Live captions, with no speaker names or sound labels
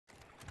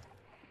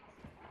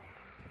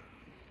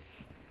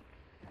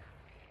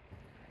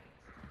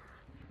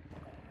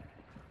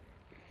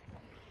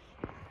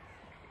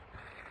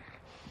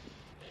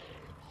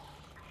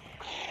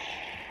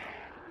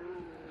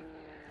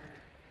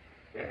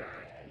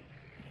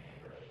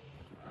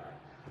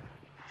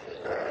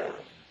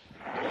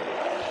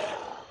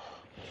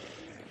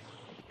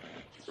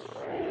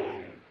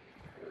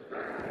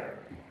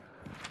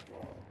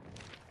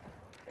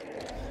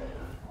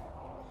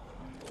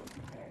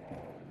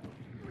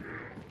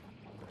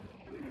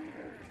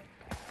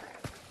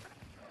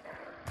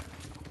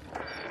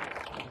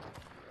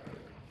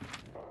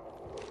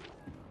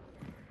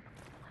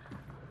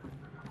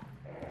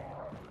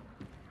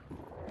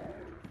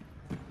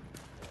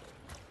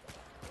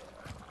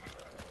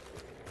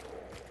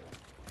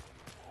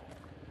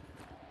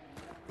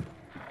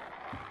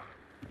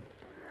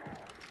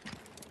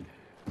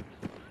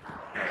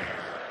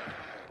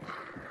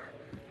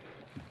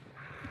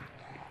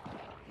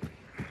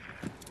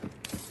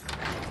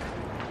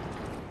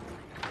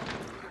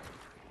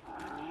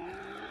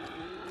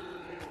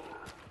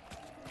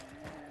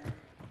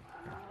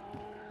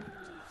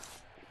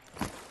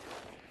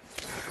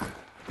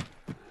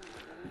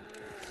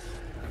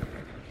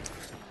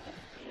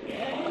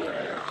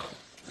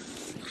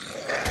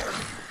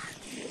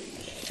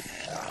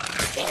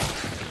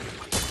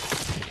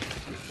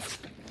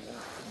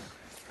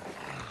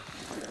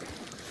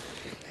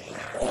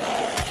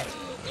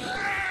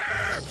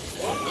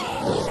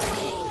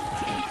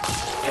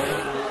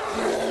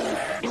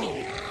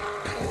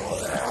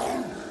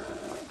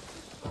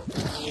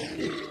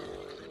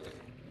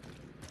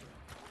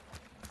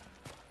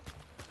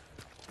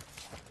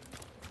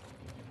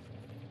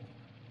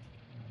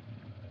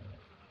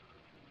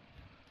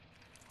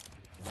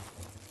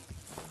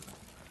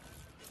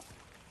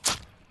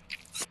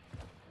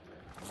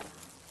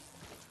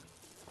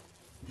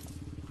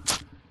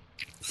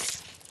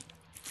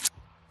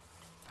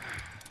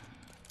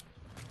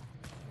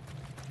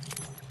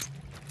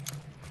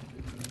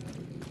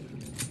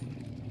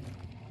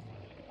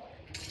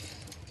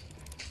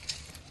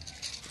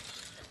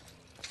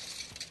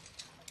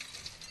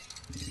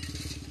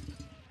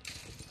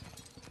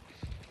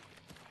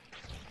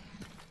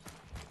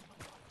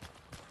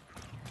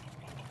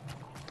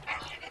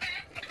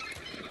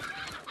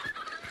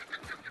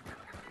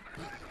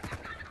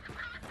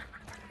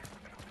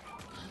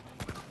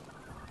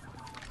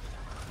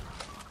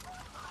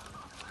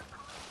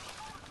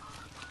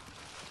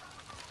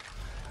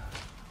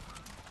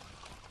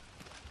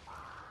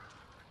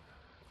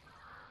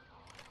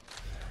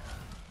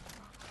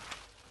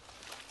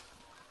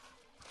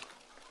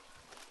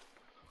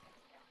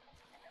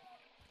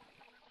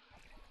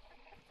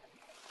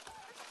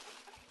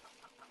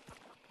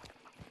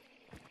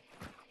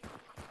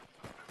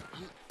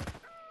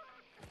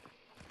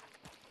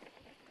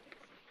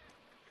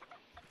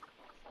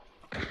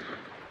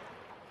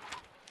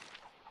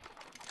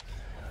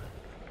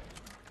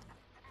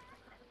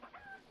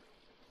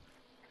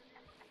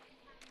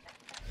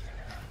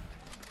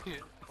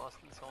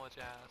so much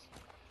ass.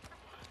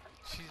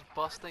 She's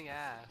busting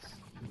ass.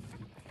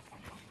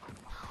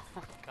 Oh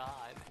my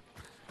god.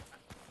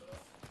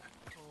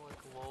 Oh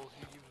like lol,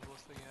 she keeps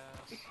busting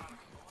ass.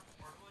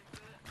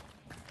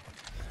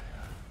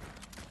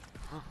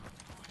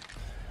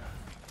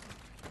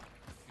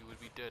 You would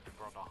be dead,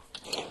 brother.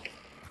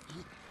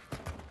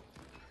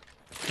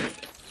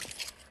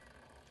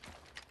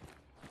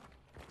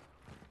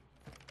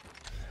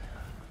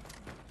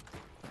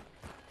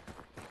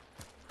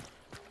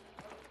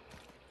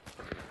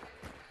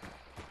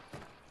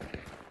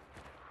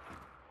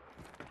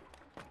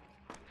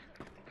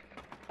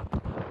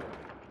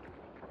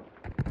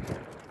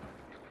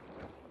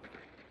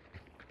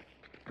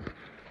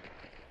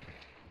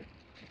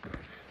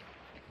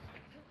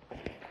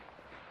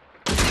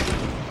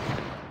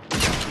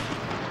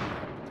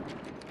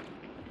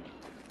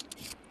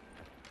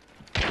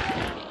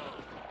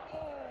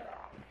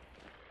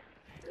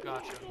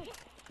 Gotcha.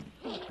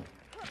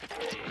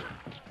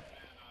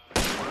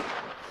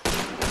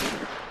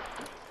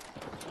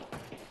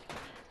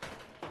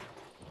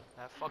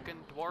 That fucking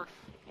dwarf.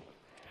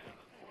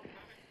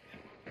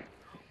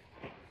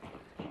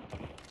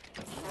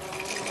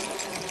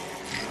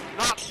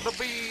 Not the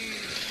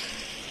bees!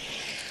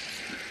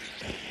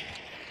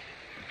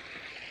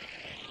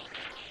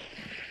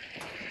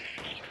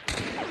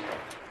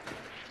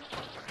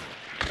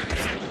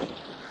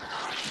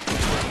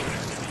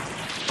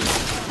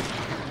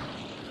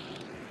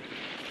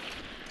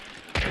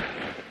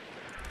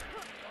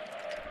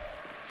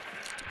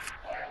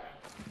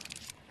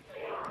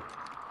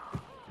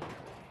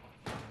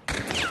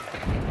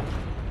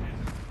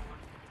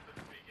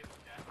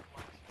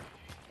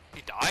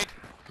 He died?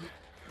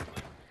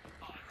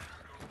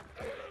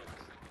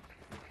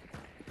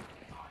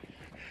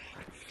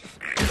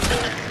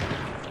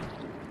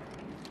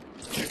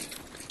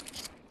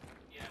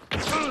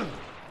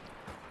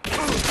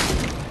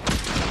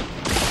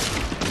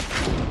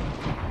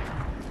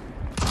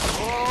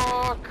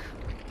 Fuck!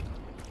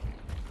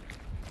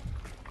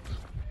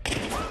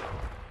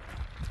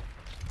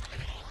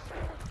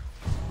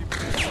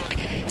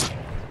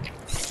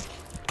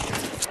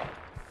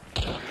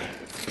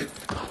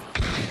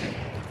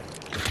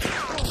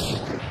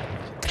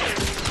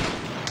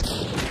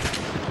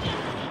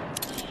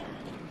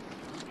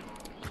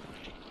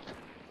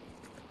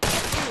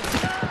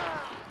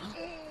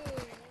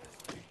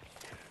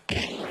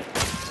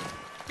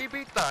 He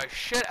beat the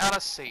shit out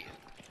of Satan.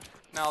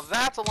 Now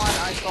that's a line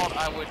I thought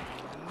I would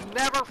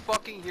never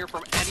fucking hear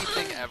from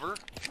anything ever.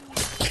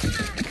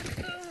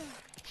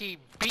 He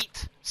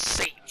beat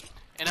Satan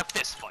in a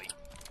fist fight.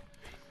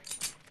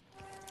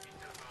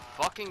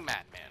 Fucking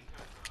madman.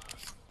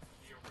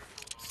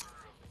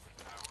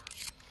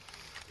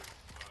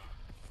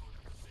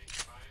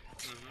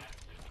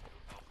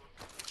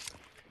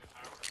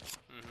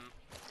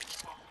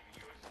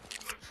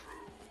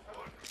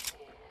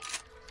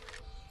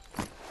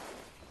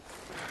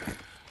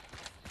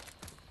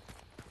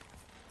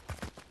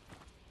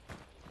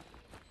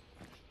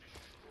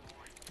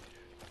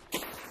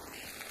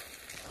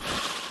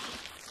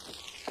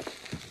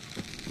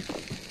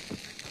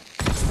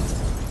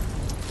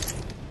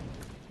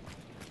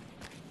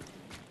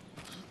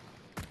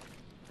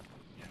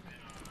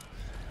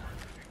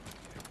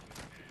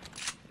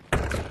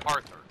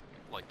 Arthur,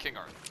 like King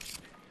Arthur.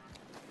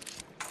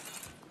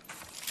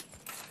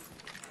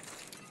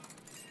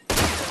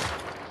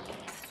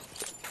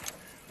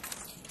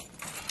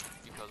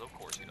 Because of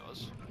course he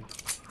does.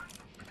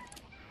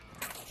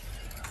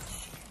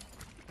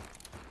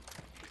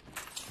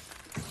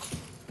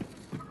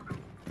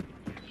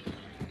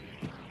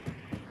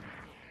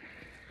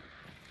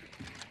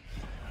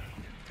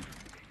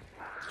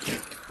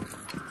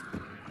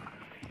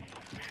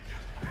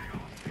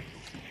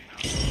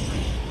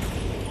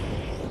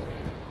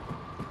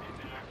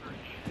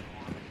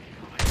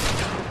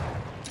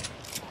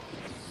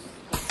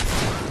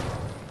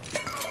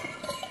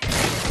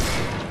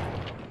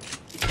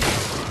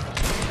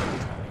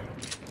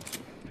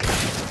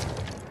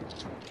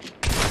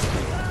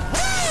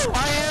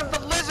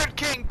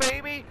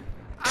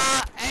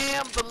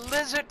 The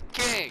Lizard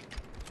King!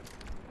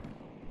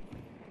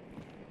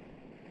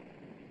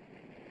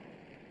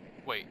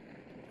 Wait,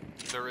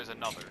 there is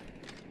another.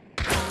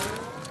 You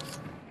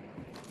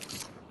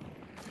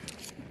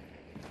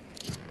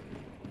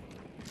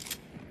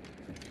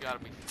gotta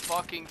be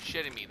fucking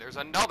shitting me. There's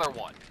another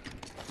one!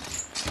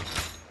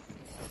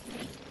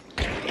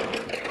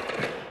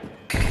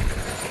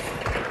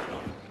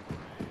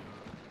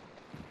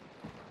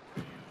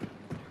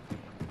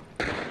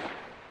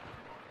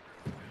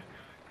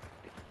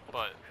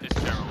 But it's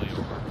generally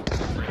over.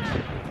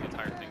 The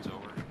entire thing's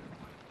over.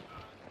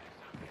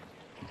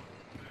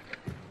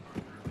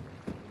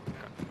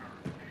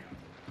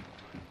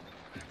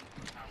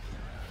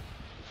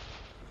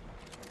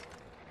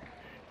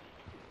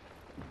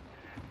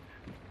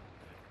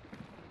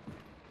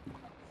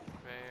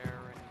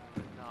 Fair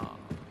enough.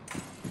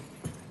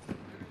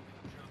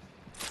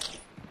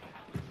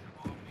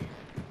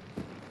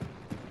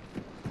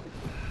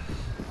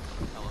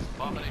 That was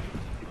abomination.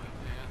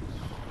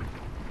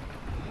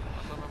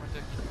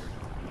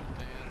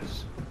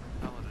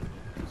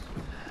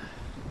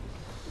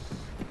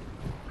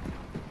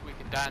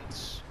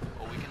 dance.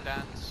 Oh, we can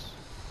dance.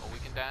 Oh, we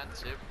can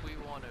dance if we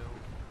want to.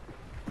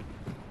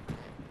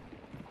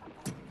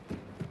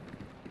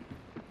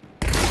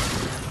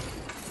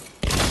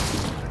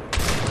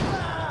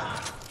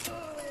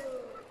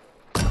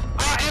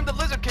 And the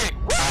Lizard King!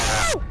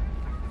 Woo!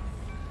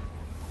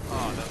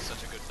 Oh, that was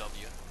such a good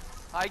W.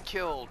 I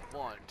killed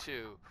 1,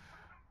 2,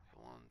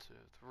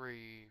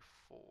 3,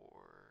 4.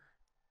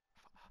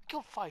 I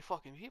killed 5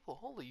 fucking people.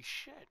 Holy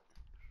shit.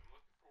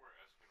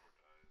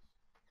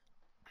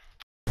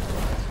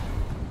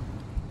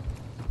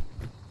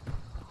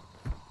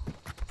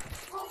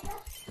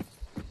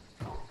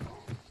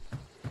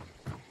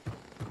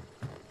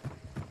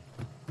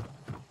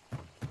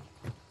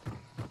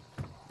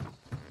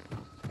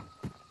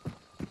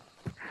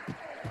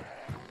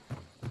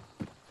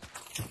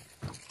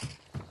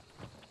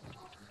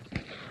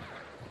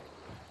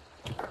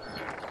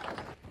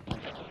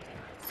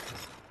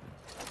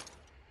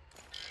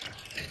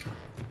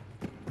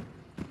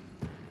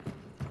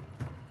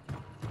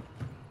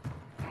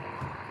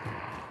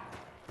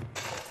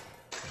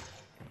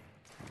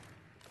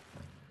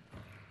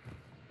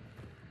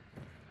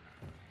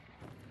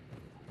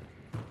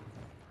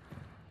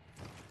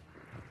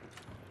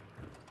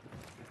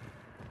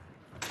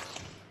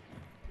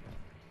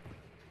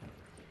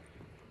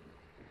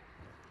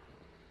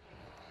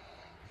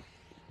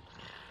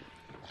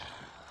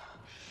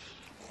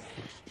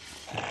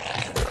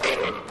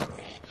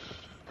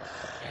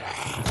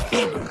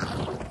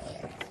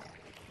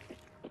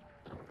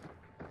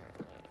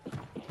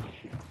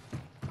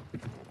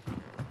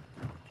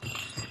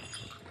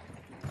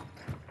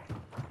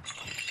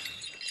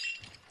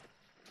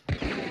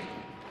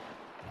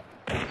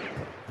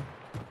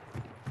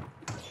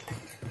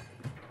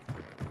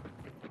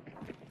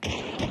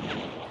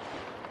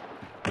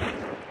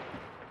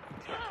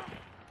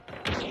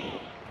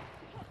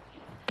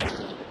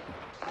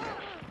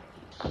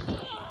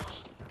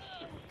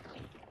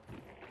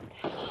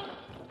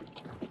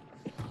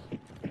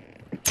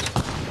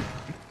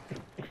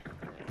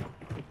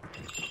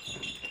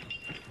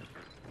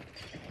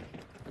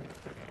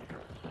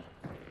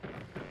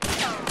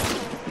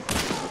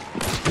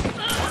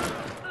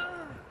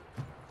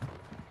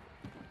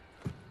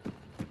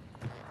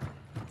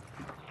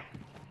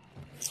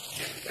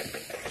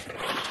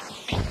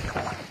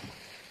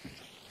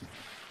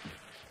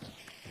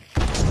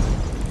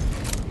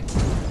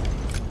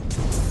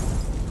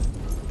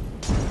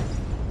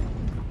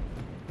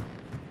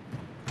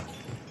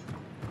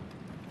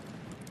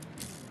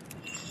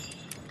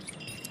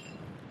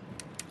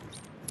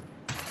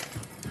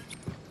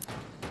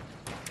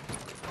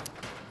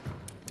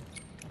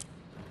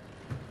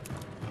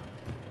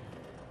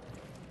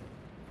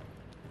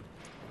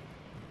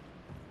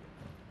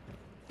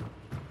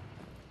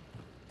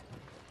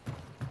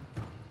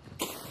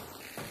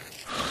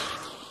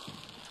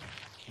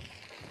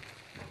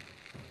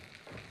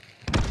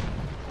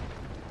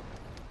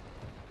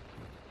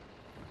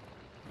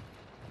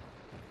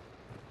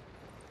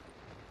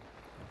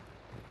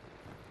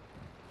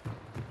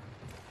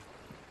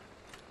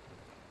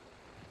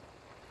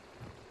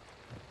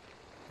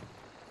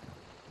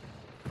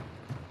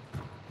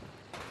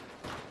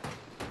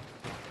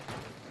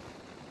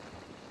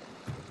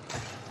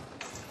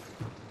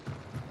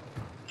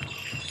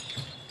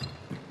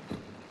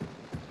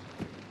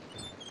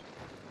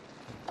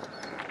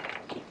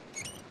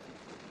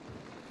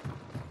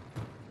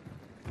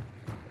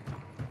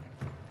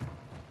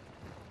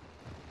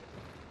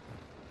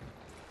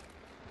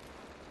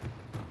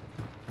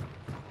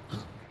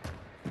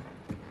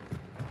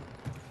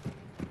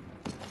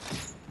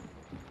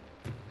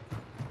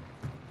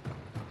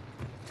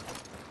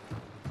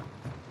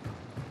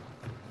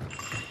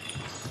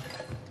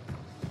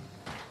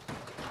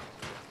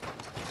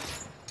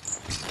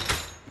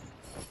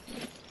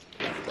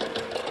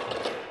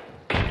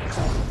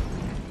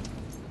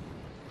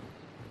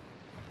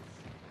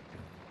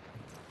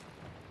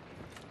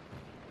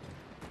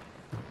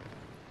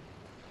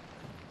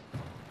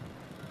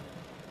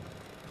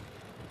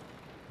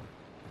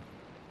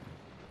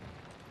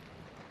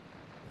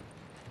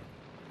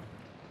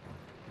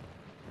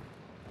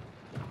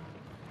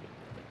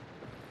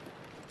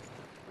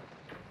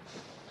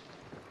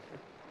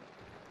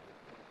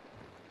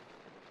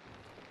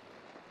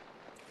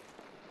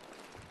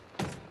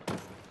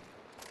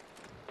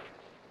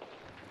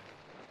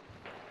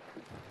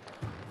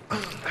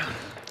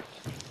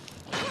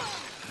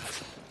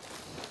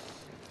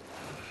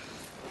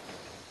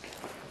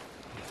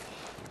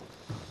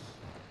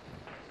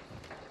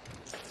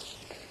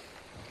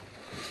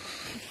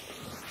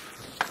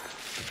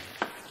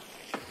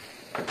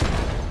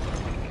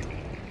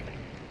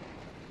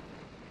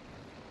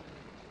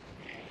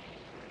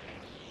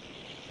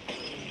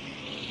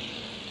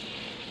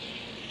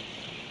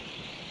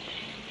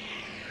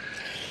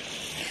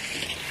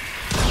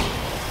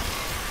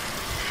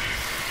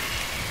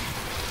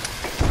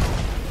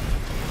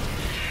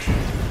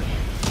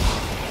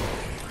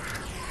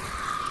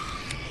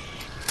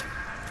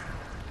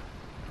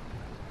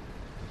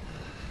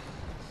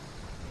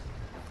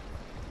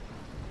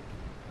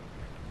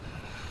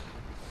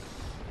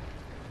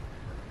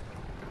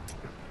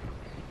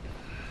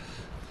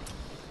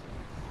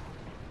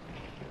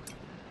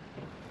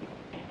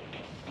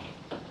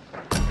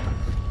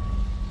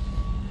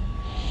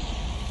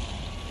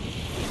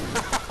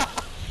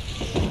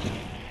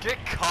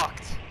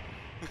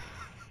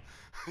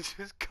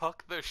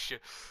 cuck the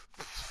shit.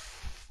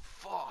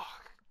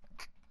 Fuck.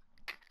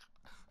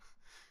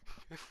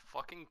 You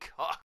fucking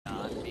cuck.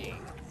 Not me.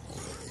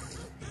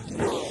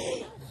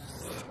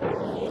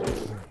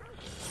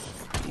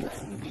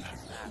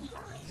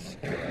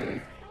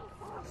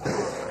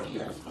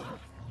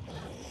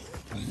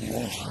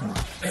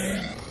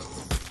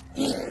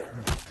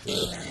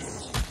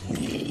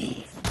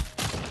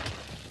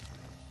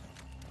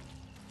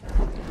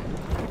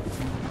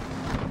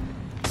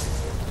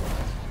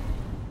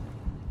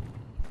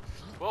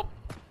 Well,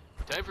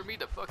 time for me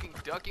to fucking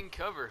duck and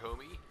cover,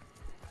 homie.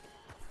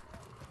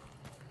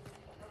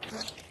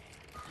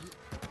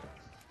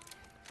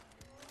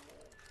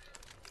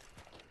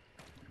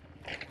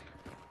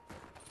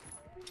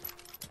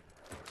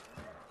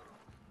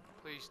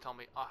 Please tell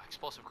me. Ah,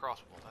 explosive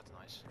crossbow. That's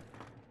nice.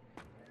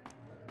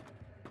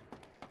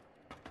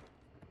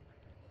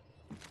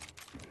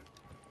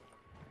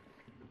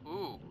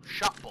 Ooh,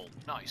 shot bolt.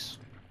 Nice.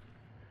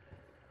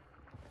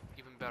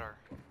 Even better.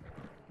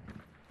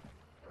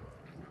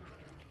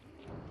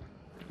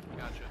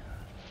 Gotcha.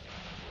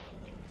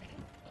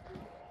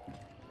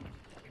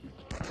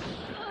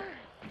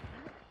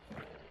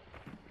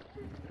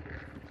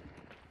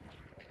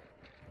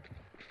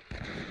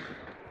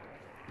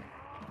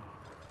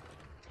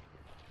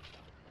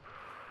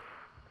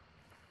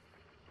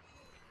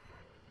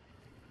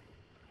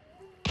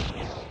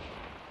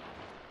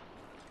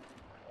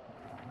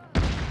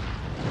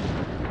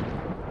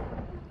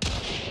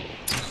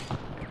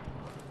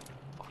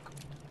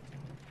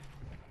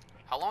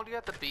 How long do you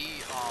have to be,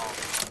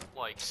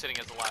 like, sitting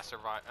as the last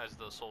as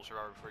the sole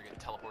survivor before you get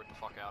teleported the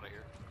fuck out of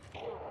here?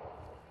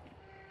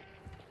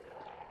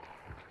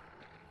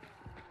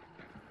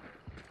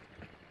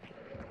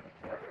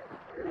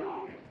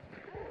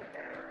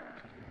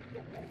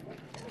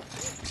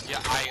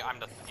 Yeah, I'm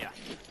the thing.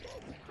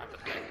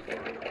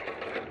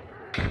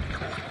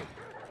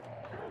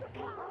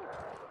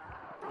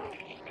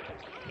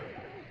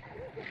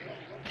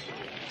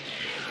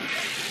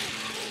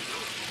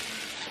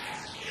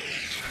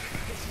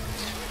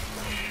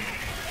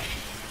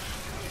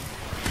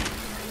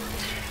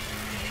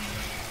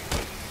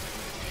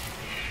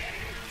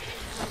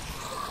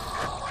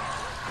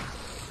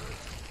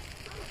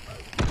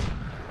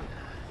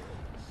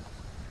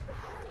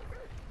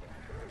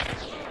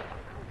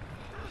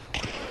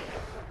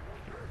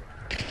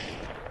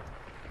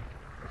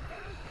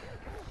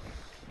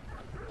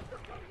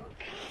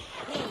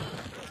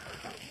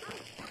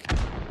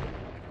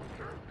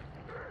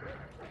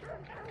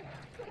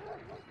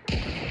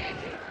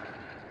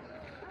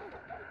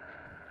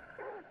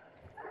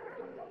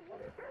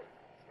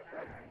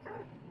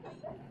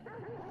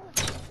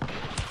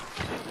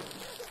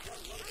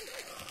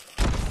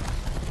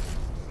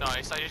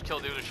 Nice, I just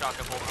killed dude with a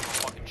shotgun bolt on a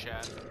fucking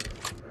chat.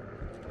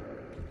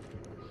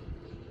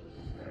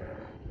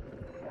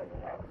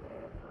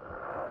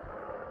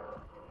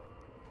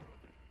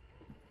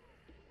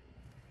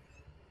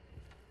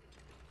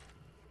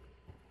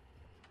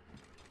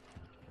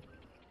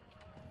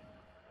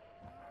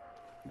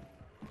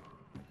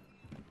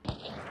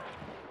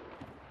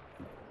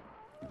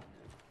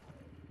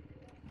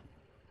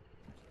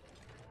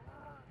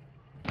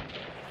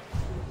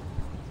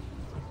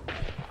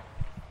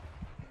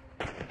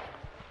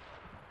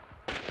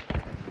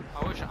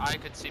 I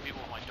could see people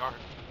with my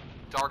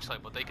dark side,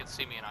 but they could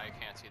see me and I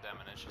can't see them,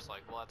 and it's just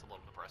like, well, that's a little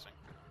depressing.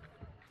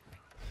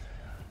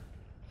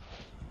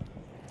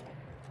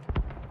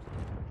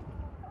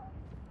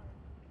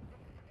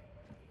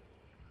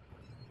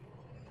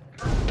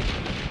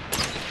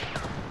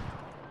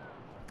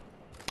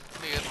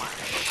 Let me get my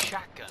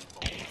shotgun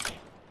bolt.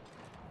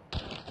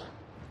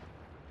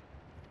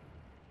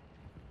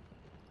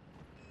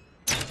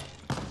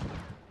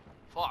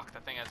 Fuck,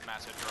 that thing has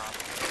massive drop.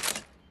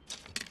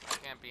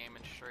 Can't be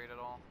aiming straight at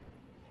all.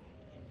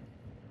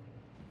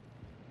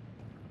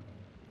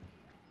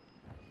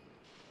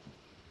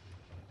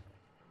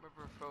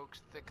 Remember, folks,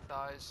 thick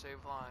thighs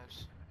save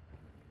lives.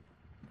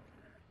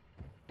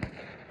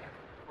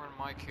 Or in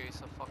my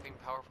case, a fucking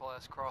powerful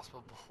ass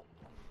crossbow bolt.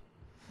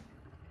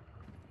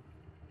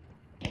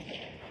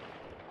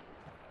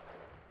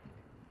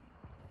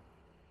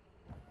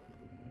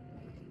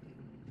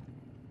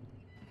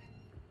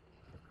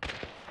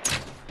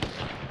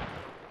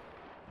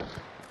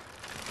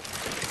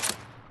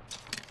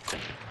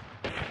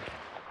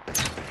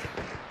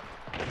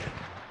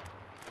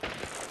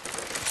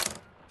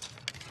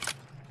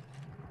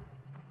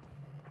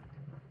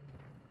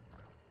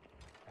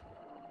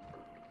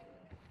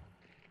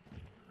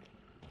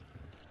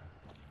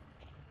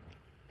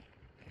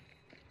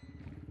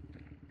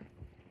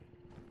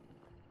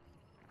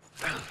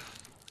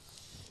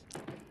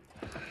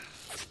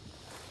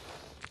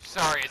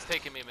 Sorry, it's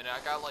taking me a minute.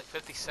 I got like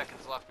 50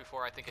 seconds left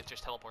before I think it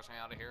just teleports me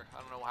out of here. I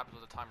don't know what happens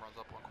when the time runs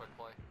up on quick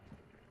play.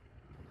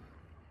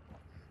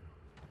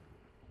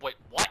 Wait,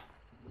 what?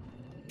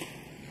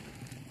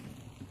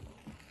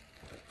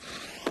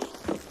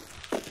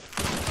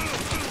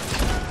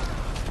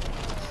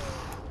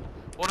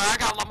 Well, now I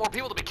got a lot more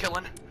people to be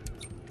killing.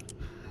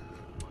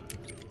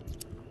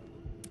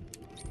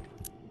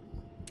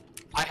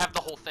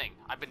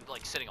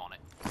 sitting on it.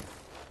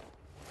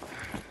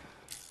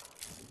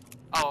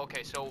 Oh,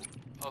 okay, so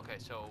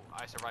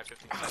I survived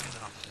 15 seconds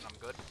and I'm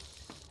good.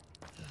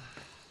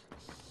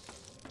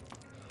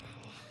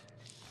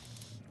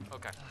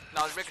 Okay,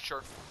 now just making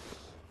sure.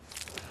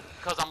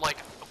 Because I'm like,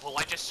 will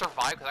I just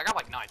survive? Because I got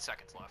like 9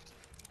 seconds left.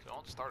 So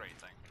don't start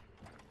anything.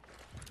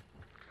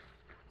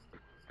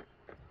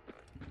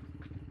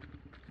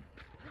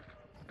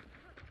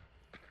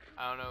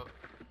 I don't know.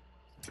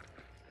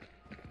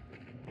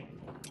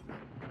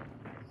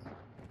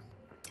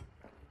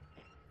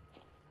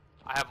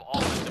 I have all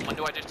wisdom. When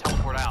do I just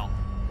teleport out?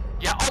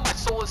 Yeah, oh, my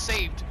soul is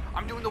saved.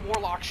 I'm doing the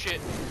warlock shit.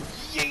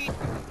 Yeet!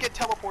 Get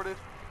teleported.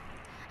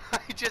 I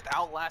just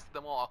outlasted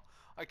them all.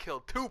 I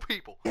killed 2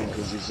 people.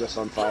 Because he's just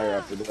on fire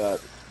after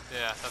that.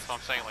 Yeah, that's what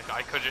I'm saying. Like,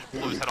 I could just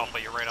blew his head off,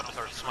 but you ran up and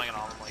started swinging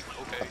on him. Like,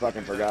 okay. I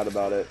fucking forgot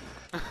about it.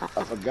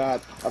 I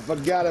forgot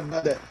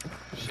about it.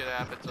 Shit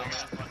happens, oh man.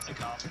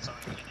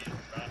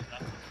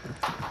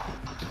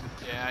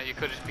 Yeah, you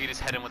could just beat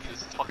his head in with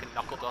his fucking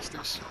knuckle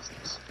dusters.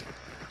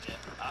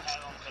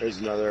 There's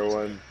another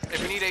one.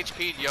 If you need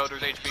HP, yo,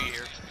 there's HP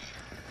here.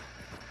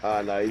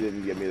 No, he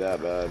didn't get me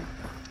that bad.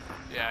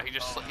 Yeah,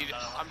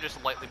 I'm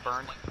just lightly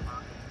burned.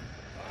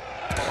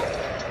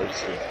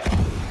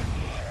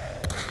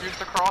 Here's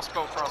the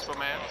crossbow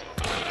man.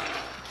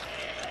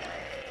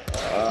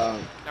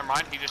 Never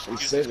mind, he just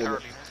used his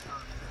carabiner.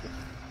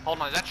 Hold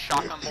on, is that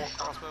shotgun bolt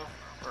crossbow?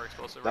 Or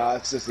explosive? Nah,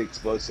 it's just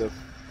explosive.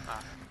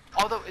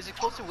 Although, is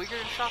explosive weaker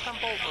than shotgun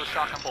bolt, or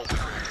shotgun bolt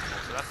weaker than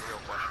explosive? That's the real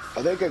question.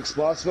 I think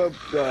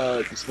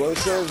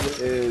explosive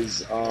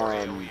is,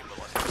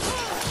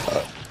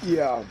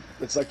 yeah,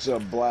 it's like a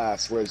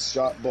blast, whereas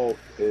shot bolt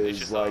is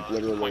just, like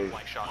literally,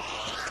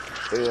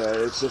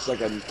 yeah, it's just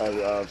like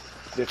a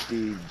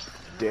 50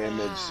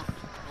 damage.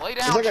 Lay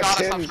down, it's like shot,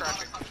 a 10, stop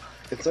scratching.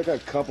 It's like a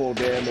couple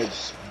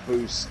damage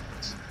boost,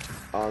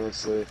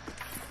 honestly.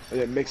 And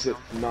it makes it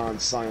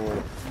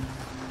non-silent.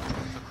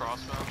 The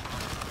crossbow?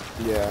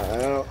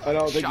 Yeah, I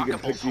don't think you can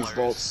pick these hilarious.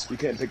 bolts. You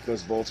can't pick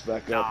those bolts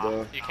back up,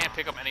 though. You can't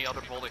pick up any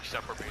other bolt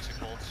except for basic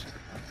bolts.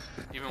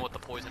 Even with the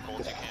poison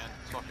bolts, you can.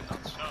 It's fucking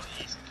nuts.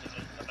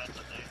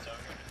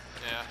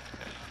 Yeah.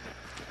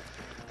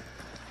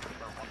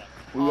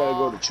 We gotta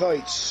go to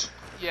church.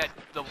 Yeah,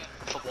 the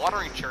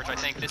watering church, I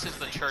think this is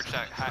the church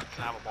that can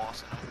have a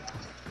boss in it.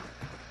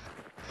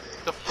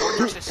 The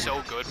fortress is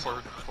so good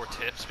for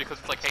tips, because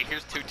it's like, hey,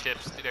 here's 2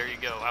 tips, there you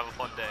go, have a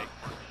fun day.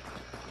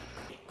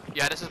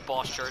 Yeah, this is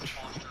boss church.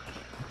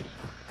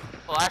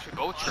 Well, actually,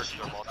 both churches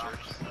are boss church.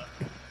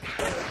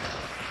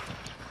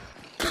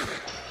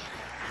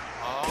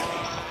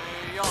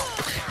 Yeah.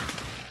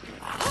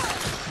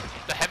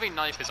 The heavy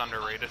knife is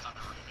underrated.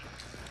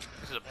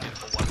 This is a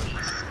beautiful weapon.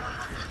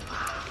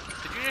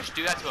 Did you just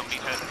do that to a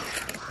meathead?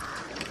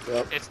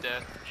 Yep. It's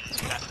dead.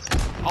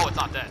 Oh, it's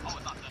not dead.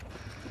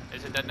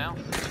 Is it dead now?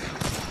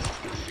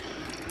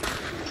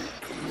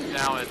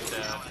 Now it's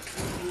dead.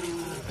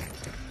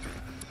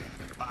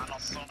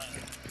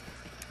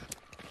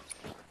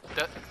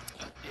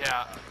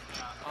 Yeah.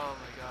 Oh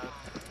my god.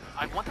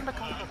 I want them to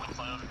come up with...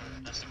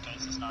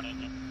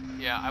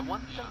 Yeah, I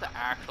want them to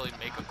actually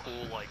make a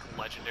cool, like,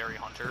 legendary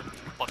hunter,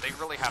 but they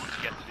really haven't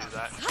yet to do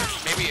that.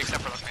 Maybe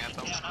except for the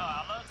Phantom.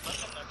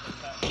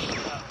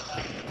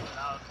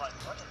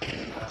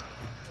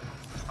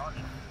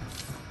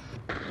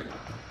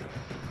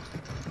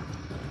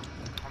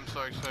 I'm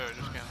so excited, I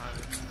just can't hide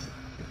it.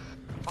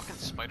 Fucking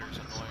spider's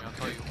annoying, I'll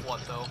tell you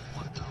what though,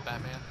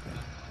 Batman.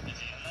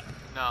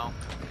 No,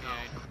 he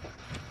ain't.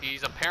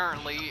 He's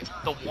apparently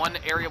the one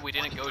area we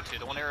didn't go to.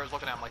 The one area I was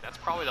looking at, I'm like, that's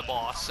probably the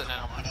boss, and then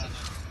I'm like,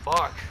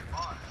 fuck.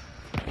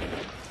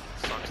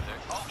 Sucks, dick.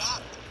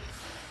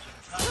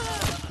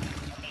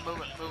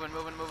 Moving.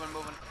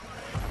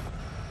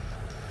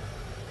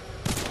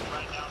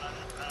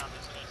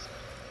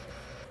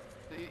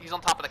 He's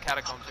on top of the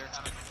catacombs here.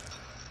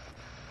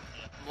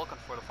 I'm looking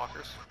for the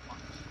fuckers.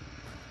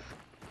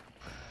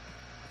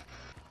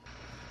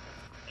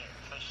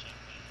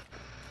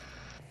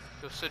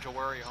 Yo, Sigil,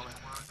 where are you, homie?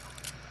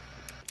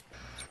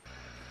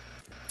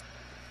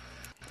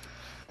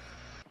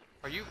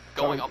 Are you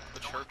going up the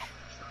church?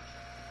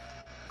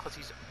 Cause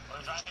he's...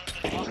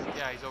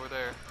 Yeah, he's over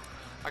there.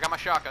 I got my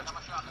shotgun.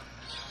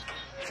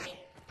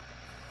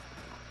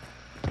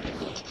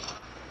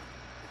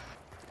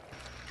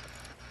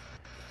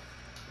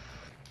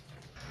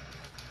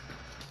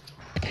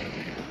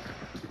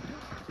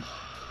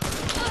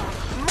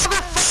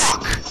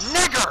 Motherfuck!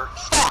 Nigger!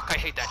 Fuck, I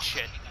hate that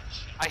shit.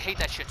 I hate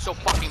that shit so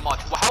fucking much.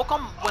 Well, how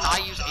come when I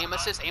use aim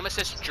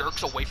assist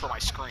jerks away from my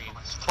screen?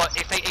 But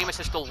if they aim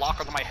assist, they'll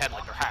lock onto my head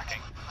like they're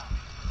hacking.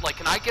 Like,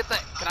 can I get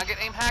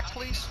aim hack,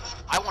 please?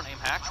 I want aim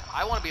hack.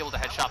 I want to be able to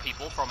headshot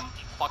people from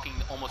fucking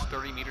almost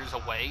 30 meters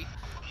away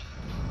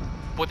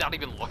without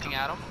even looking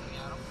at them.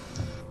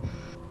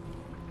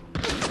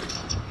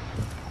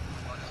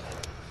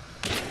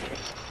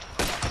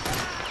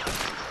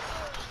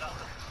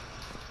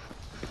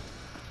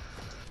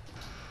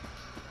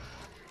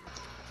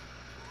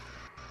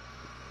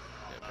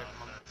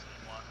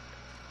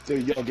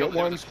 Dude, yo, get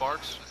one.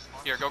 Sparks.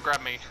 Here, go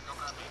grab me.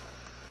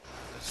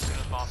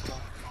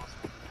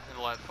 possible. And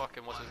let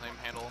fucking what's his name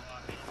handle him.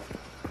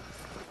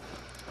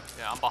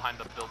 Yeah, I'm behind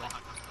the building.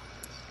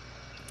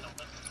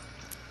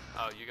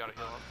 Oh, you gotta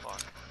heal up.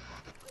 Fuck.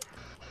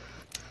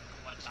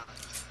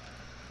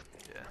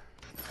 Yeah.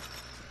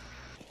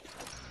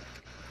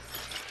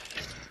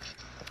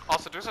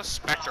 Also, there's a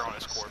specter on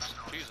his corpse.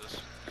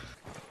 Jesus.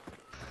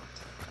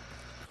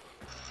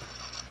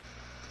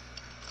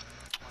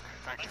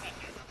 Okay, thank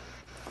you.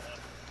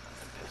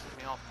 Pissing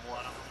me off more.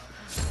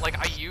 Like,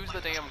 I use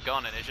the damn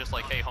gun and it's just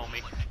like, hey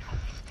homie.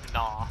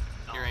 Nah,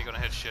 you ain't gonna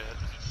hit shit.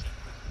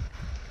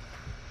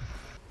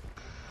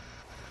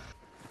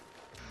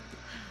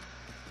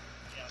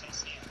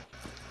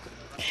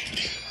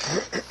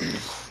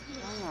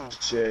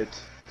 Shit.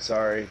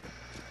 Sorry.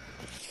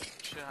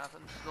 Shit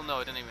happens. Well, no,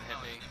 it didn't even hit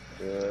me.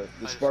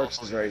 The Sparks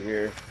is right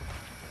here.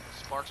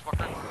 Sparks,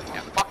 fucker?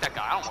 Yeah, fuck that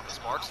guy. I don't want the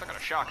Sparks. I got a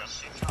shotgun.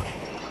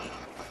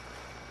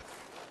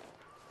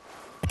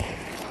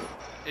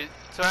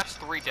 So that's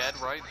 3 dead,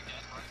 right?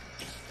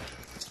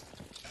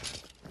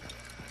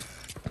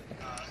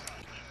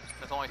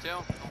 That's only 2?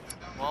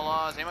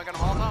 Well, is anyone gonna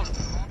Molotov?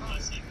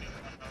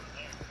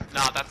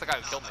 Nah, that's the guy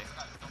who killed me.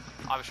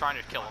 I was trying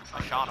to kill him.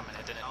 I shot him and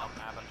it didn't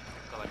happen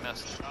because I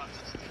missed.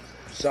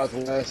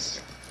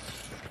 Southwest.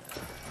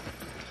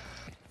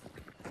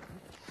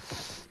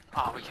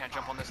 Ah, we can't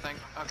jump on this thing?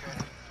 Okay.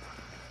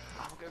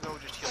 I'm gonna go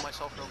just heal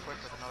myself real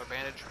quick with another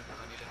bandage because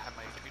I need to have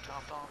my HP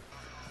topped off.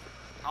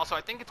 Also,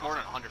 I think it's more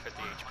than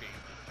 150 HP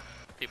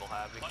people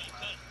have.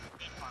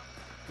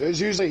 There's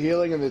usually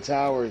healing in the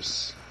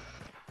towers.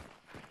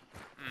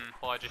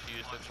 Well, I just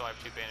used it, so I have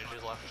 2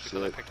 bandages left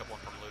because I picked up one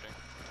from looting.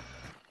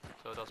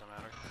 So it doesn't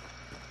matter.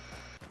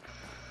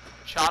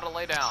 Shot to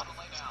lay down.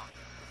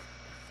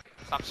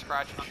 Stop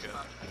scratching shit.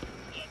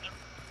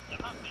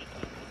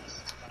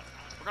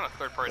 We're gonna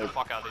third party the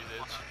fuck out of these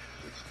dudes.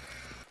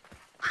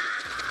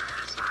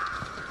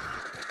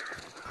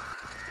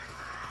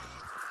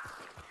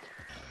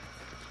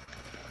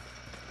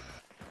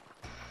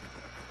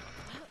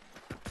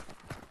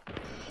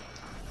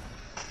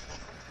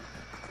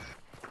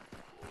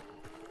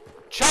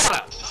 Shut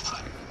up!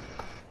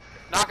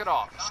 Knock it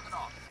off.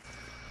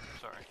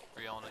 Sorry,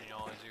 we're yelling in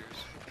y'all's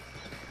ears.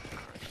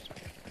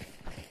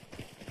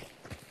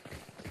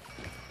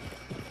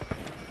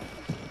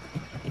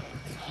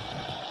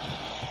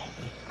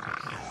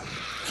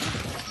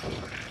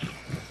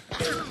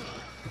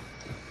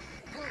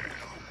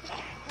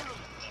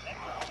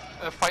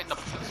 They're fighting the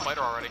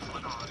spider already.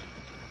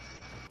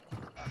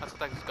 That's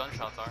what these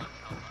gunshots are.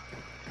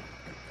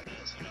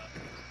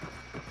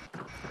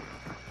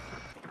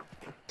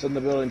 It's in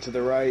the building to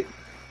the right.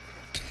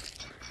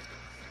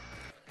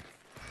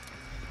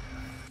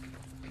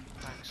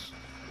 Thanks.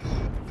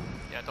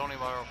 Yeah, don't even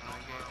bother opening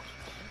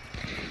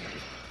the gate.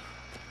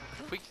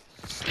 If we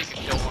sneak a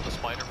kill on the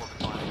spider, we'll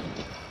be fine.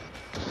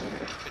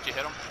 Did you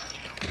hit him?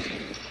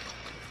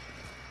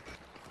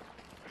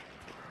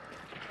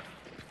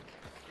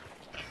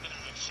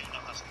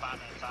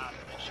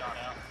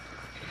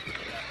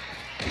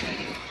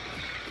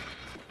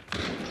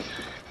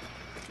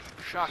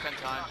 Shotgun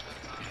time.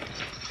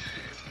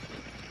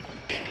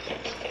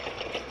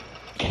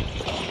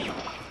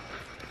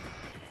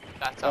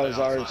 That's how that was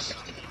ours.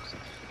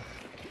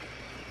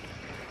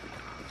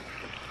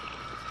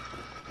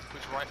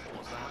 Which rifle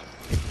was that?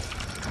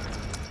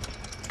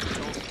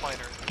 Little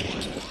spider.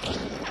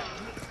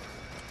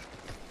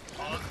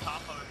 Oh, it's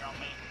top of it on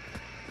me.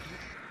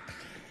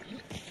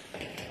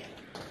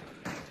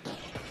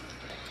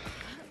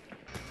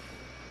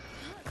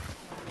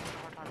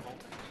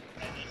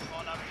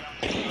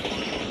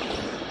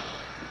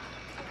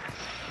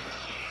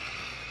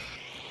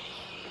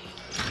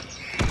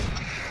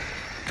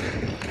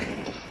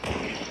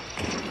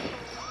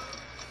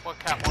 What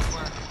cap one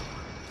where?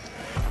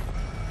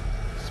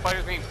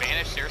 Spiders being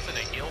banished, seriously,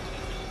 they healed?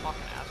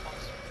 Fucking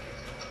assholes.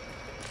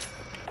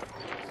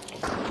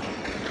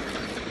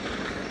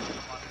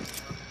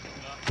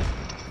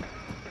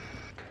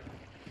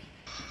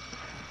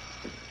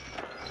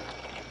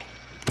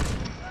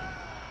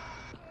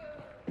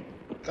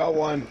 Got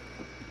one.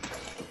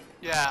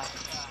 Yeah,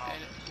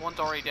 and one's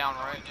already down,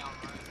 right?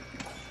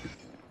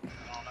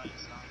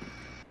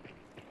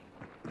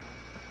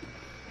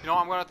 You know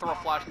what, I'm gonna throw a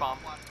flash bomb.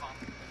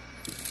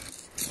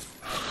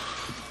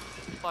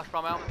 Flash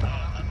bomb out.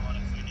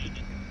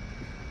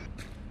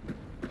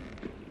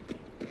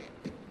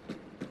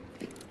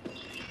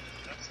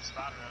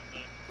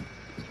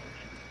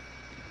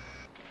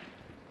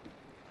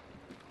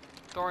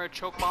 Throwing a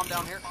choke bomb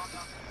down here.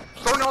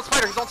 Throwing on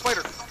spider, he's on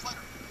spider.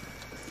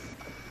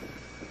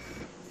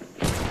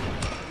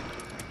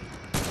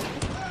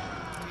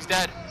 He's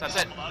dead, that's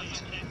it.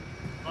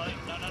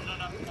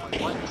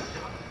 What?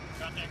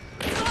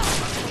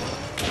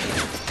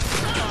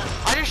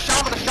 I just shot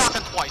him with a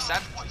shotgun twice.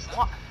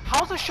 What?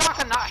 How's the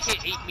shotgun not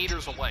hit 8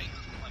 meters away?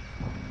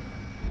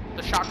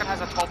 The shotgun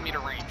has a 12-meter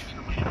range.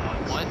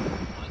 What?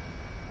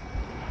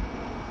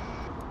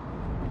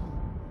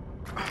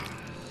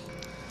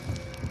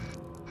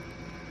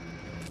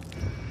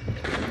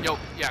 Yo,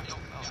 yeah.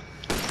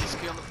 He's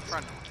on the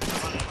front.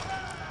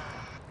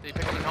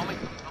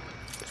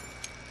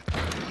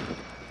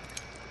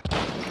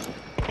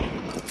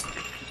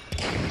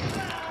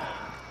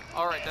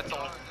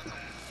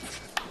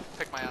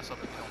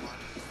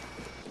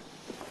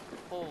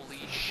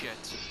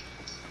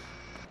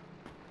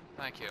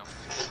 Thank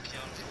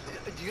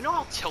you. Do you know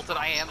how tilted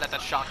I am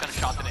that shotgun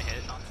shot didn't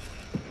hit?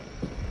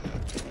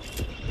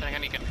 Then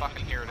again, you can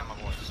fucking hear it in my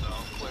voice, so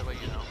clearly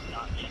you know.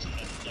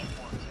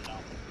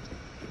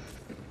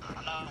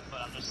 I know,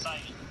 but I'm just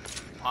saying.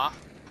 Huh?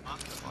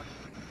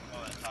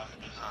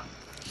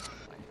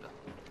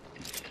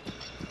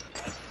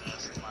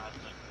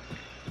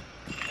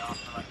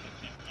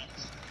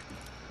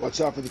 Watch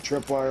out for the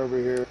tripwire over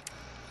here.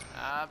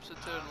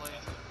 Absolutely.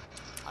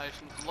 I'm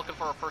looking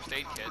for a first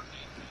aid kit.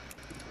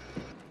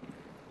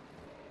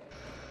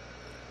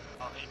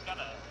 Oh, he's got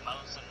a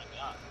mouse in the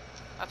gun.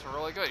 That's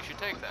really good. You should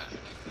take that.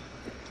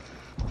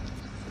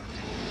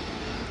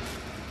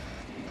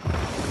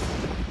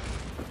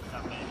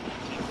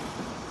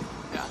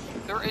 Yeah,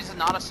 there is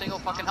not a single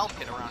fucking health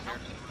kit around here.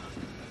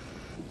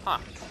 Huh.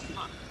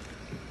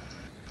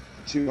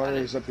 2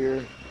 hunters up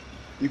here.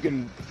 You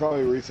can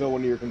probably refill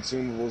one of your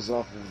consumables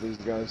off of these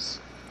guys.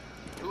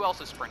 Who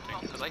else is sprinting?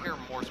 Because I hear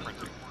more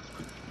sprinting.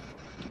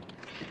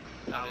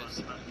 That is...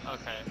 Okay,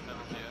 that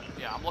is you.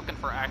 Yeah, I'm looking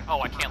for...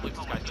 Oh, I can't loot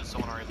this guy because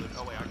someone already looted.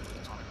 Oh, wait, I can loot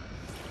this one.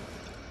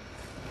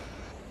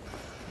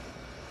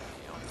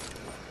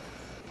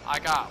 I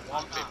got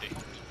 150.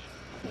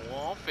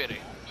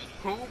 150.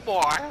 Ooh,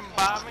 boy,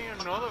 buy me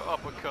another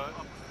uppercut.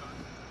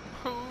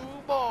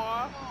 Ooh,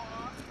 boy.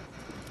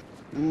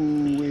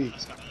 Ooh,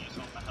 wait.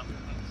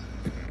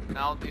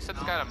 Now, you said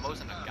this guy had a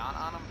Mosin and a gun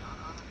on him?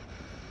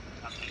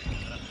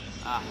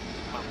 Ah,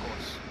 of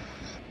course.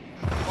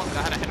 Look, I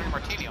had a Henry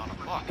Martini on him.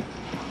 Fuck.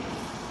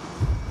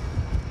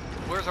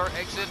 Where's our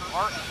exit?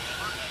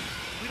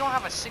 We don't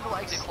have a single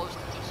exit close to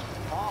this.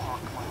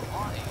 Fuck my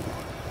life.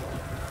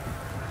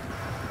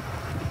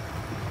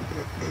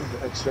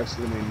 Extract's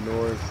gonna be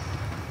north.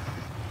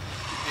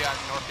 Yeah,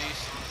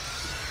 northeast.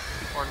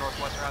 Or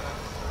northwest, rather.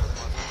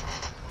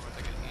 We're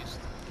thinking east.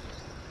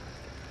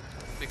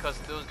 Because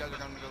those guys are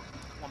going to go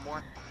one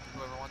more.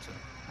 Whoever wants it,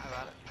 have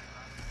at it.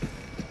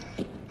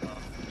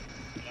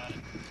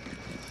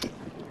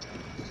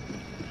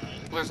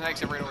 There's an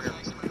exit right over here.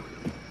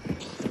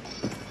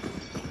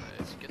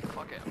 Let's get the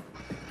fuck in.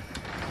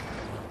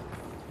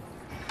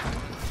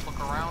 Look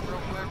around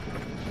real quick.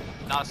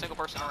 Not a single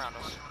person around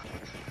us.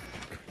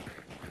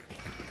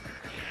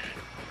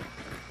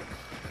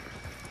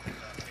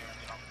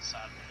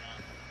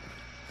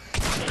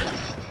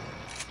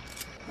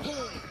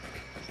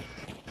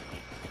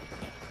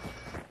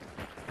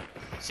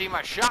 See,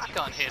 my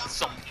shotgun hits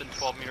something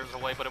 12 meters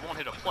away, but it won't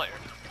hit a player.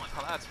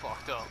 Oh, that's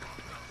fucked up.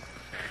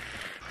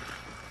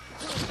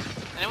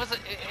 And it was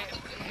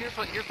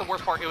here's the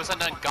worst part. It was a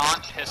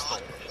Nagant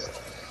pistol.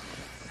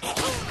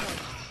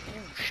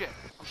 Ooh, shit.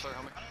 I'm sorry,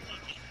 homie.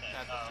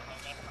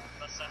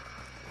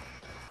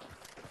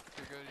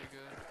 You're good. You're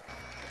good.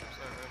 I'm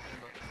sorry, Reggie,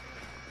 but.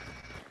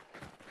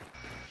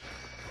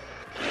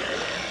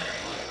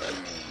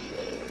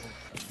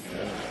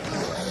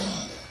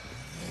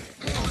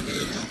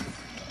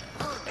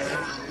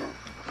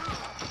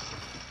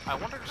 I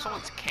wonder if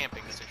someone's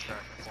camping this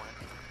extraction point.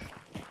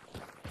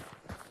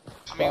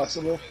 I mean,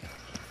 Possible.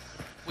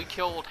 We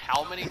killed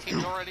how many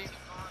teams already?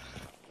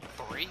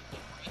 3?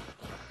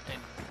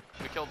 And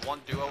we killed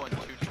 1 duo and 2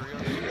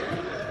 trios?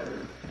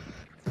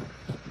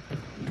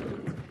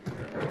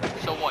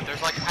 So what,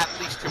 there's like at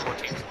least 2 more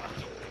teams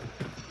left.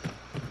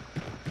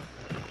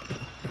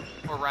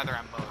 Or rather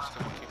at most,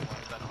 2 more teams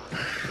left.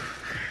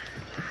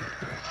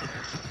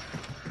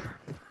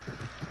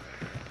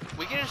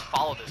 We can just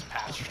follow this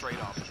path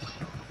straight up.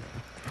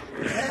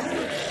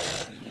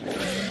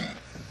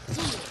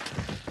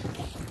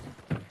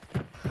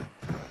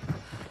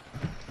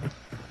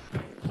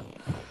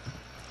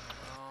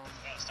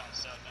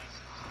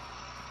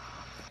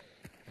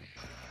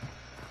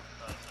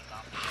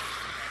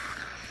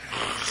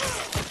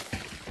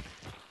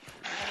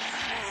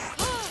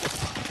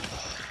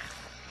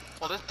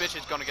 Well, this bitch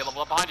is gonna get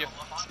leveled up behind you.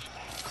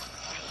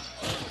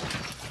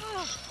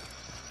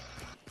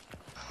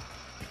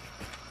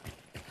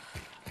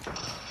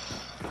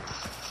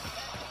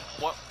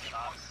 What?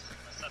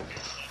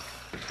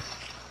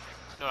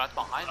 No, that's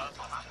behind us.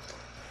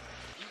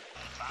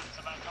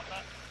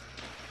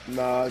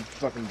 Nah,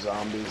 fucking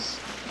zombies.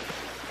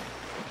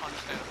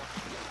 Understandable.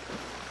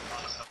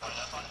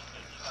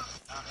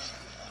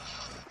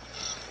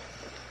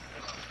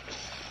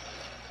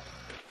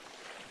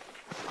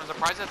 I'm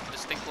surprised at the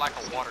distinct lack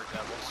of water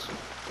devils.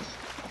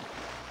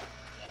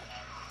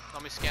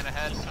 Let me scan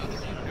ahead.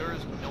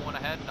 Yours, no one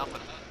ahead,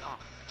 nothing. Oh.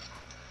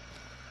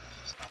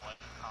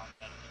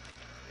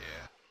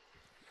 Yeah.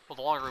 Well,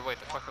 the longer we wait,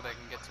 the quicker they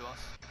can get to us.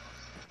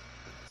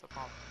 That's the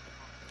problem.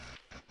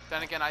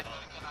 Then again,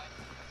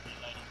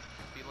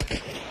 be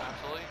late.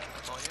 Absolutely.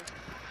 That's all you.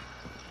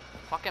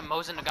 Fucking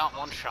Mosin got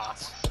 1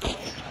 shots.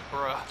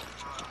 Bruh.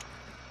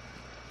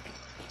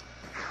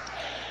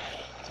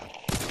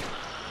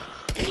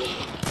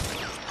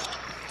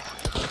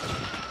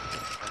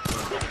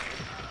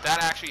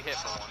 That actually hit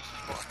for once.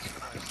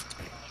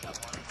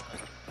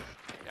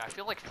 Yeah, I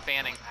feel like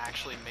fanning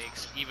actually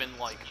makes even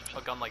like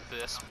a gun like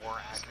this more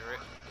accurate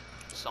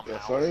somehow. Yeah,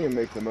 if I don't even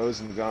make the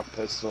Mosin Gaunt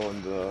pistol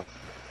and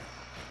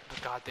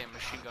goddamn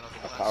machine gun of the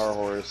West. Power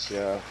horse,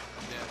 yeah.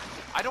 Yeah.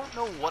 I don't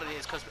know what it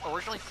is, because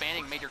originally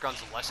fanning made your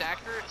guns less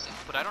accurate,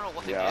 but I don't know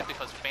what they did,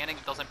 because fanning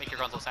doesn't make your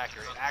guns less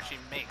accurate. It actually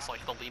makes,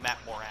 like, the LeMap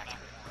more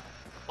accurate.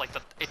 Like,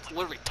 it's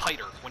literally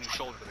tighter when you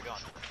shoulder the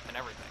gun and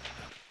everything.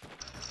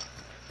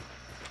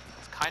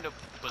 It's kind of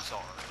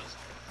bizarre.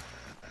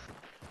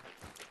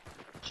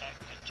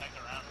 Check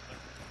around.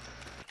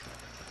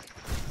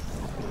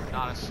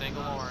 Not a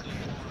single orange.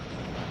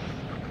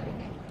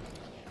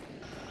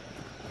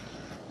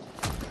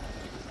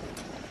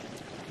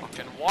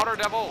 Fucking water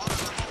devil!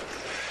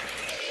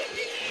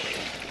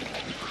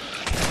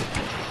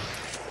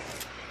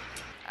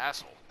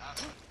 Asshole. I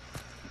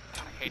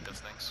hate those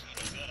things.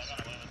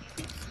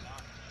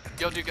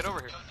 Yo, dude, get over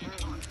here. You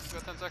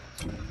got 10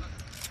 seconds.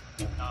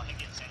 No, he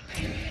gets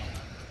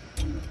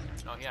in.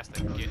 No, he has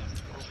to get over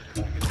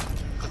here.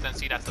 But then,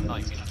 see, that's the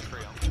knife. He needs a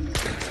trio.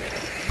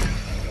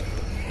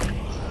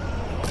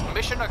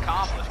 Mission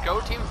accomplished.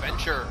 Go Team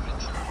Venture.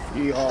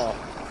 Yeehaw.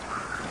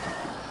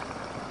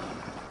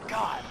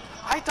 God,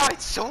 I died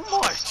so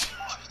much.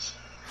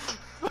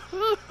 Wait,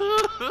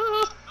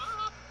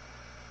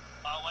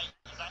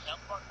 is that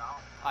health bar now?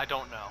 I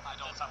don't know.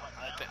 That's not what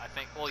I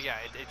think, well, yeah,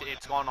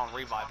 it's gone on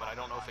revive, but I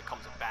don't know if it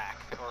comes back,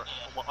 or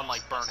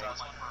unlike burning.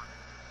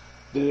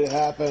 Did it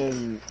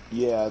happen?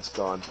 Yeah, it's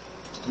gone.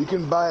 You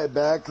can buy it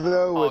back,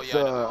 though, with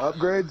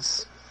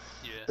upgrades.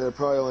 Yeah. It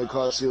probably only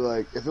costs you,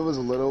 like, if it was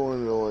a little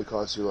one, it only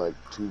costs you, like,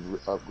 2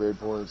 upgrade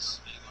points.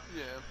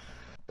 Yeah.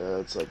 Yeah,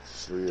 it's like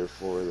 3 or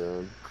 4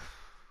 then.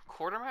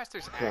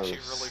 Quartermaster's actually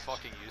really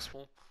fucking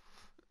useful.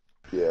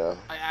 Yeah.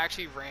 I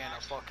actually ran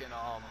a fucking,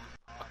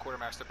 a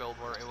Quartermaster build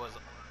where it was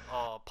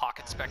a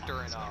Pocket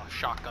Spectre and a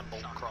Shotgun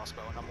Bolt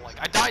Crossbow, and I'm like,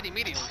 I died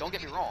immediately, don't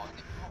get me wrong,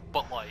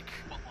 but, like,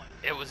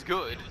 it was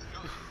good.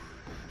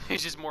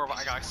 It's just more of,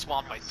 I got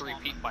swamped by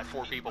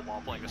 4 people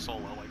while playing a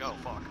solo, like, oh,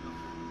 fuck.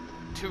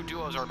 2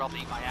 duos are about to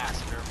eat my ass,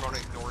 and they're going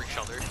to ignore each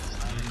other.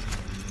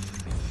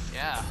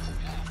 Yeah.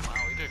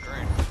 Wow, we did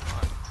great.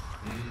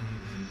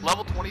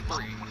 Level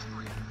 23.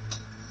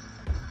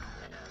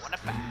 What a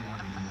fact.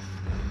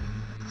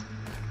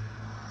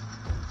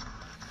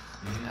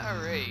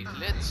 Alright,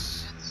 let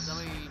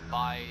me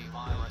buy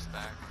the rest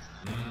back.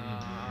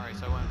 Alright,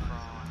 so I went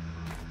from...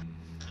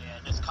 Yeah,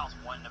 it just costs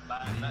 1 to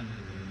buy, but...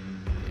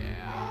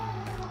 Yeah.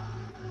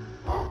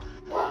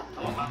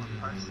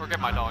 Forget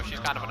my dog, she's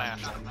kind of an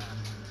ass.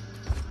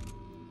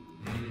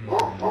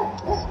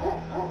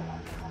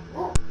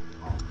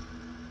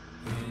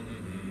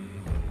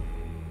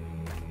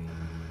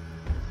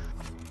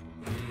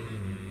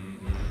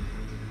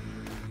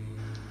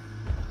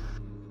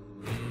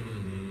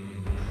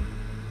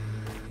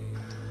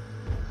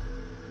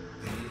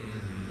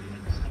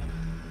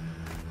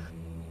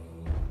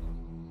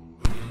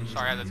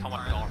 Sorry, I had to tell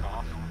my dog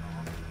off.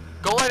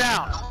 Go lay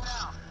down!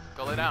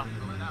 Go lay down.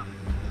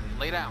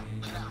 Lay down.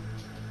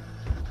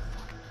 Fucking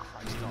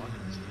Christ, dog.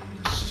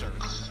 Sir.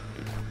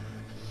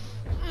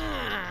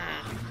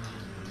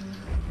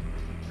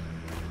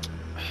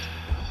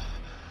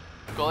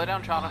 Go lay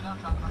down, Chana.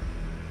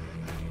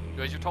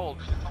 Do as you're told.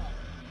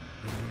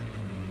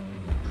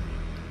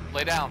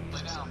 Lay down.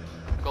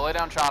 Go lay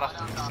down, Chada.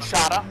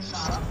 Chada.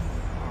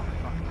 Oh my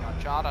fucking God,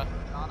 Chada.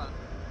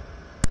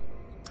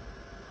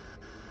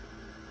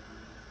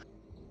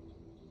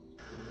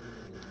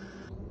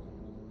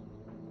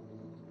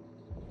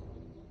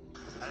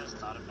 I just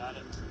thought about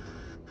it.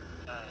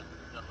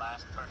 The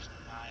last person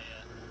I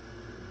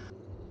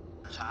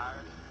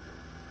hired,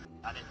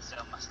 I didn't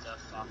sell my stuff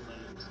off of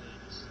it, so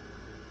it just...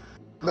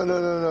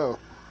 No.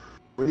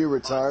 When you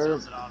retire,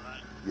 sells it all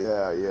right.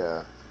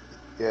 yeah,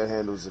 it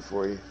handles it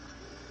for you.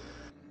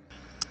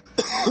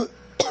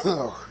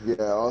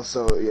 Yeah,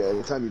 also, yeah,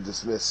 anytime you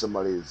dismiss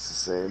somebody, it's the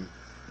same.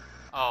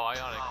 Oh, I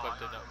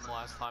unequipped it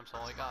last time, so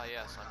I'm like, ah,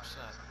 yes, I'm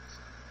set.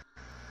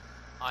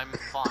 I'm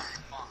fine.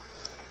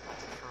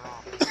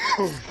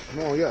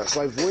 Oh, yes,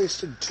 I've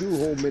wasted 2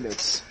 whole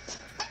minutes.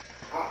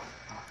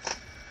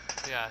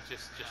 Yeah,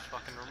 just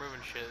fucking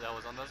removing shit that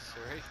was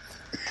unnecessary.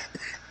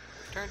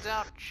 Turns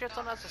out, shit's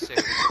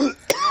unnecessary. You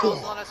know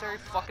what's unnecessary?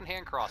 Fucking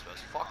hand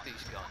crossbows. Fuck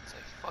these guns.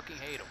 I fucking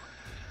hate them.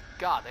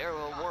 God, they're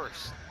the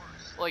worst.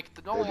 Like,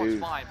 the normal one's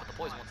fine, but the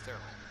poison one's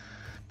terrible.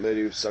 They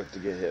do suck to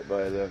get hit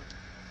by, though.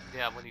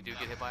 Yeah, when you do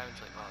get hit by them,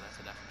 it's like, oh, that's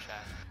enough from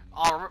chat.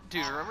 Oh,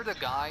 dude, remember the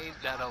guy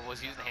that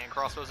was using hand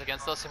crossbows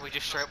against us, and we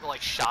just straight up, like,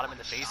 shot him in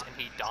the face, and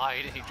he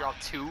died, and he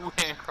dropped 2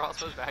 hand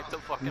crossbows back to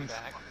fucking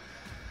back?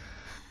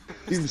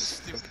 He's the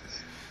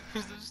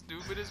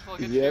stupidest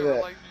fucking shit,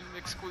 like,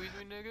 squeeze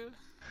me, nigga.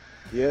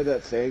 Yeah,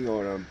 that thing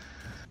on him.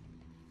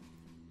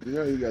 You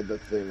know you got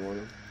that thing on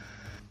him.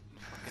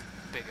 Fucking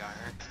big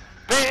iron.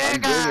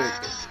 Big iron!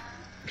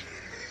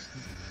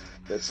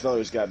 That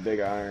feller's got big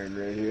iron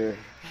right here.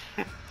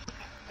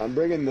 I'm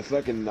bringing the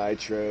fucking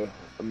nitro.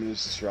 I'm gonna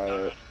just try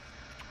it.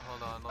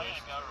 Hold on, I'm gonna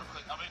go real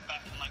quick. I'll be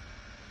back in like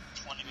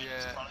 20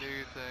 minutes. Yeah, probably. do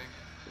your thing.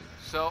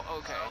 So,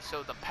 okay,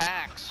 so the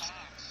PAX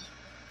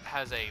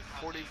has a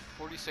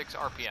 46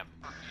 RPM.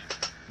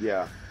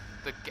 Yeah.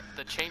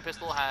 The chain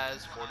pistol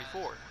has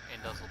 44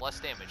 and does less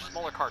damage.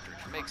 Smaller cartridge.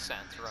 Makes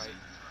sense, right?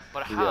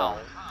 But how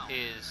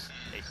is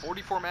a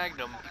 44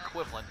 Magnum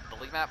equivalent, the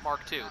LeMat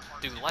Mark II,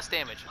 doing less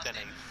damage than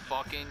a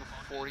fucking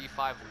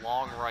 45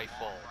 long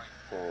rifle?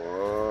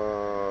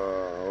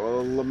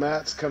 Well,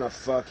 LeMat's kind of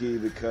fucky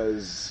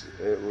because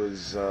it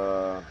was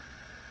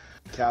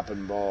cap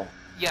and ball.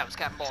 Yeah, it was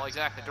cap and ball,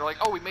 exactly. They're like,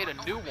 oh, we made a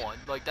new one.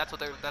 Like that's what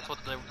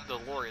the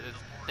lore is.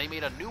 They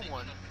made a new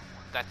one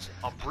that's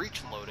a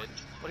breech loaded.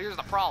 But here's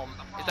the problem: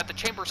 is that the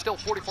chamber is still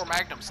 44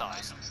 Magnum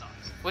size,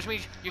 which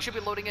means you should be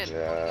loading in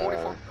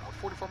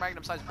 44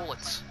 Magnum size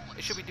bullets.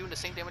 It should be doing the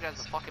same damage as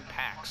the fucking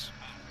packs,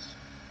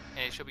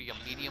 and it should be a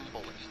medium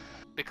bullet.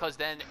 Because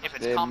then, if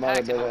it's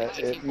compact,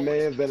 it may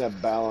have been a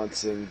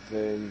balancing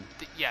thing.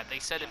 Yeah, they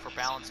said it for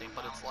balancing,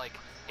 but it's like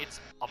it's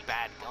a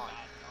bad gun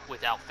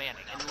without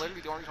fanning. And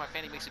literally, the only reason why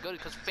fanning makes it good is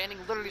because fanning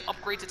literally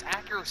upgrades its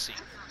accuracy.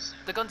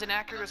 The gun's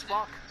inaccurate as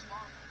fuck.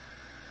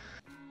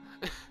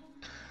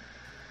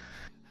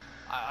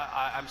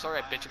 I'm sorry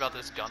I bitch about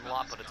this gun a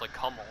lot, but it's like,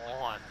 come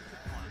on,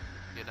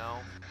 you know?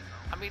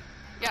 I mean,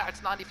 yeah,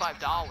 it's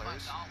 $95,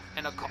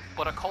 and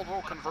but a Cold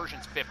War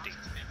conversion's $50.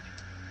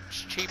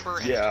 It's cheaper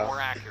and it's more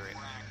accurate.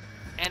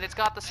 And it's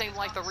got the same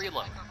length of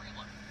reload.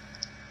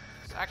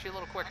 It's actually a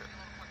little quicker.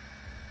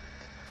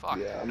 Fuck.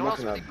 Yeah, you know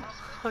what else?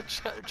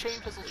 Chain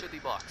pistol's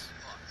 $50.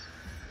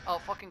 Oh,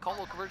 fucking Cold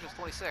War conversion's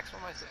 26.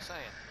 What am I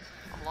saying?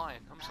 I'm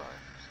lying. I'm sorry.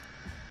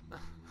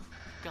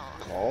 God.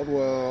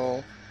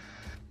 Caldwell.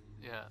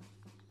 Yeah.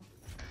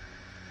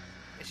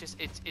 It's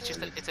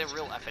a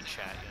real effing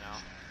chat, you know?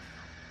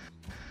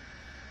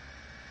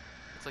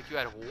 It's like you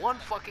had one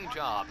fucking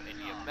job and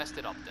you messed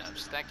it up,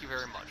 devs. Thank you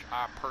very much.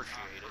 I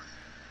appreciate it.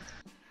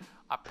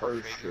 I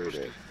appreciate your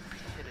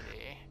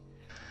stupidity.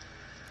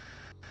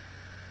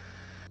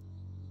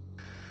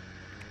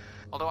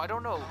 Although I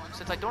don't know,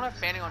 since I don't have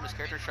fanning on this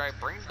character, should I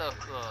bring the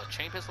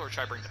chain pistol or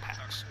should I bring the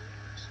packs?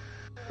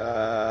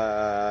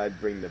 I'd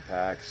bring the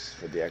packs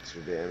for the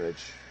extra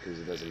damage because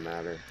it doesn't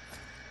matter.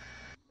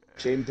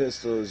 Chain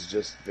pistol is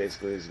just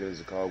basically as good as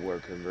a Cold War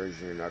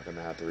conversion. You're not going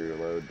to have to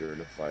reload during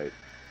a fight.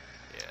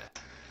 Yeah.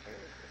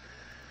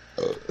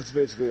 That's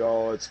basically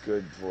all it's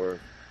good for.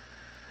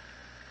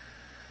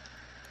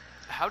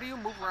 How do you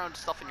move around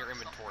stuff in your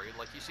inventory?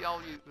 Like, you see how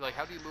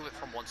how do you move it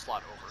from one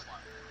slot over?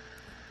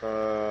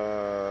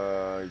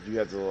 You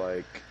have to,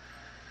 like,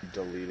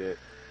 delete it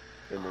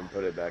and then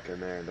put it back in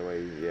there. The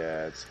way,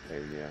 it's a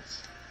pain,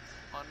 yes.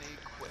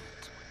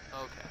 Unequipped.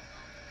 Okay.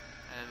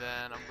 And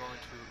then I'm going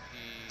to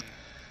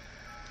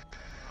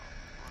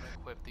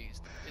unequip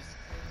these.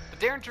 The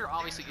Derringer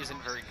obviously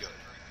isn't very good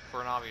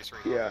for an obvious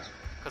reason. Yeah.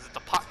 Because it's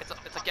a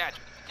gadget.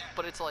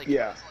 But it's like,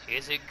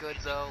 is it good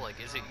though? Like,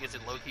 is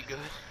it low-key good?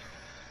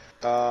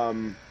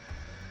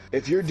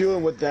 If you're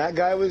doing what that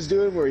guy was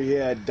doing, where he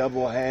had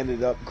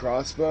double-handed up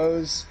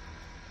crossbows,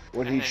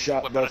 when he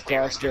shot both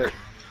crossbows,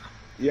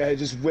 he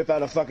just whip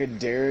out a fucking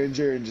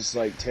Derringer and just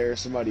like tear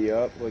somebody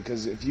up.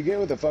 Because if you get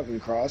with a fucking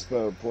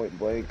crossbow point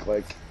blank,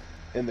 like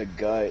in the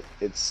gut,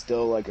 it's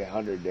still like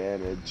 100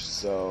 damage.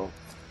 So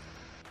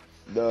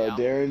the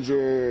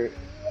Derringer,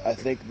 I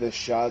think the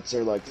shots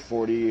are like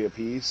 40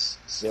 apiece.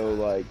 So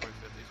like,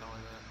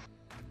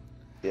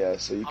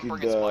 so you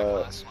could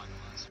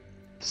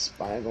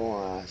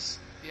spyglass.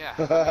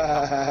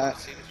 Yeah.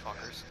 See these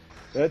fuckers.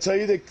 Did I tell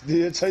you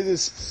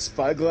this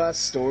spyglass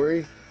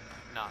story?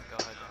 No, go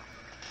ahead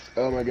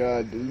though. Oh my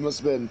god, it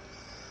must have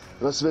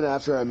been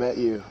after I met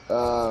you.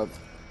 There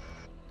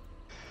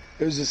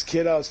was this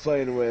kid I was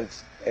playing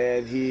with,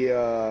 and we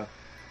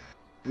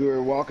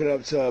were walking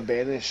up to a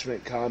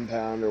banishment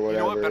compound or whatever. You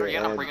know what? Better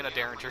yet, I'm bringing a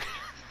Derringer.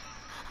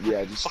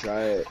 Yeah, just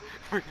try it.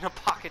 Bringing a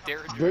pocket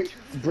Derringer.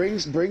 Bring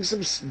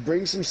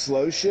some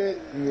slow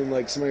shit, and then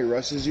like somebody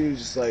rushes you,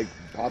 just like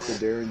pop the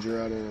Derringer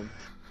out of them.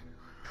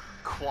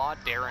 Quad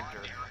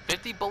Derringer.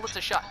 50 bullets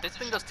a shot. This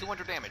thing does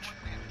 200 damage.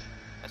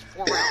 That's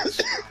 4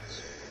 rounds.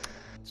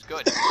 It's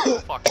good.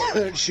 Fuck.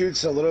 It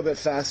shoots a little bit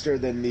faster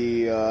than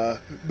the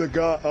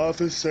GOT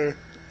officer.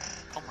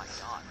 Oh my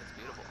god, that's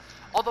beautiful.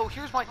 Although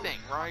here's my thing,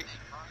 right?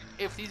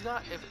 If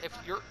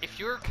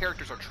your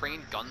characters are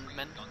trained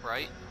gunmen,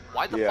 right?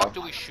 Why the fuck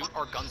do we shoot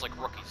our guns like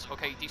rookies?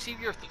 Okay, do you see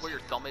where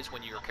your thumb is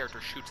when your character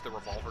shoots the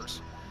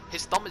revolvers?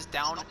 His thumb is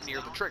down near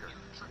the trigger,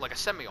 like a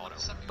semi-auto.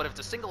 But if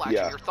it's a single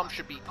action, your thumb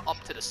should be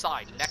up to the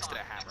side, next to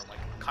the hammer, like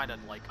kind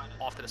of like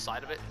off to the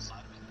side of it,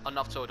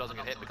 enough so it doesn't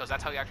get hit. Because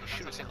that's how you actually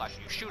shoot a single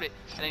action. You shoot it,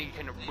 and then you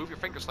can move your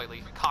finger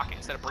slightly, cock it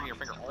instead of bringing your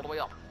finger all the way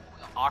up,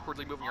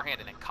 awkwardly moving your hand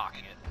and then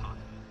cocking it.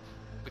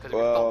 Because if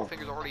your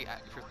finger's already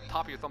if your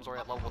top of your thumb's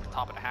already at level with the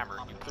top of the hammer,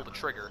 you pull the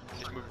trigger,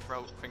 just move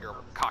your finger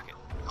over, cock it.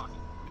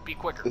 Be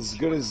quicker. As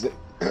good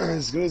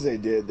as they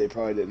did, they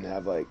probably didn't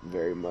have like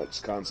very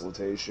much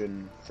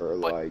consultation for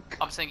like.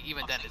 I'm saying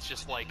even then, it's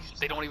just like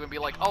they don't even be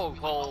like, oh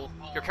well,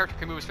 your character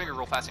can move his finger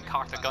real fast and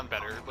cock the gun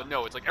better. But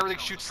no, it's like everything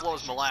shoots slow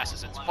as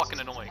molasses. It's fucking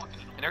annoying,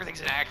 and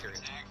everything's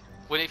inaccurate.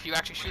 When if you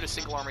actually shoot a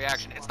single arm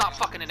reaction, it's not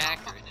fucking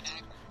inaccurate.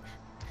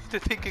 The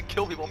thing can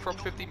kill people from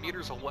 50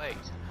 meters away.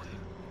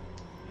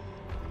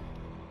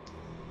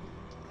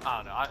 I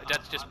don't know.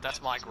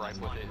 That's my gripe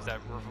with it. Is that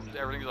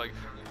everything's like,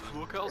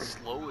 look how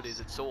slow it is.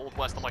 It's so Old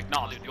West. I'm like,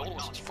 nah, dude. The Old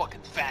West is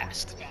fucking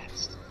fast.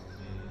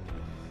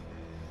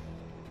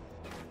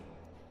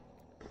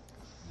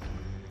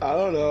 I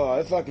don't know.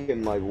 I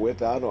fucking like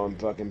whip out on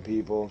fucking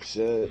people.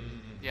 Shit.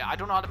 Yeah, I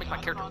don't know how to make my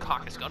character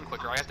cock his gun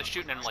quicker. I have to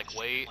shoot and then like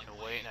wait and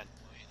wait and then.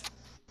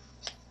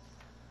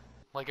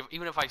 Like,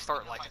 even if I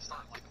start, like,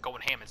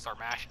 going ham and start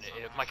mashing it,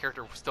 if my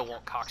character still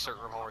won't cock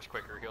certain revolvers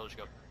quicker, he'll just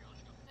go,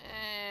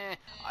 eh.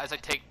 As I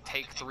take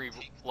 3,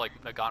 like,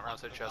 the gun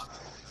rounds to the chest,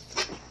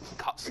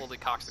 slowly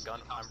cocks the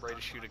gun, I'm ready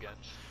to shoot again.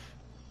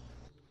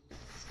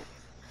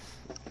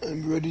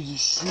 I'm ready to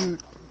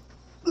shoot.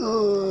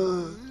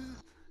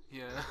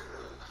 Yeah.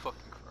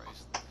 Fucking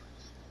Christ.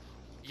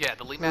 Yeah,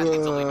 the Lemat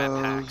needs a Lemat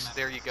packs.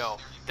 There you go.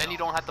 Then you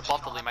don't have to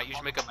buff the Lemat, you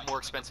just make a more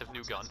expensive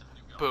new gun.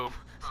 Boom.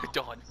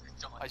 Done.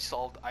 I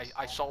solved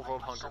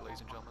road hunger, ladies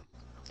and gentlemen.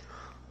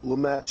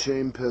 Lemat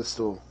chain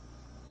pistol.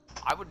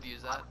 I would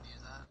use that.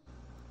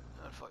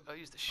 I'll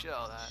use the shit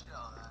out of that.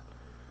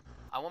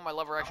 I want my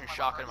lever action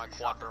shotgun and my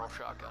quad barrel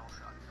shotgun.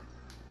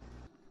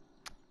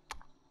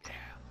 Yeah.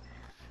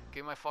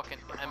 Give me my fucking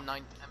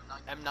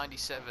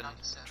M97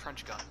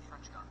 trench gun.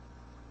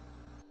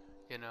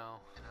 You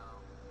know.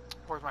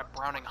 Where's my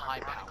Browning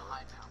high power?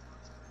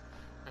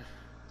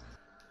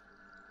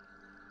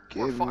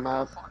 Give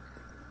my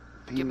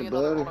Give me peanut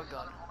another butter. auto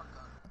gun.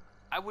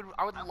 I would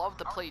love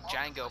to play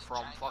Django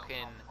from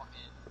fucking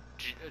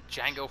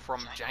Django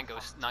from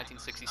Django's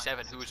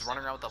 1967, who was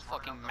running around with a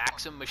fucking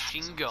Maxim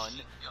machine gun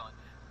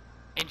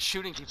and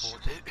shooting people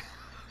with it.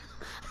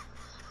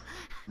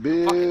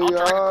 Big I'll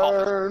drag a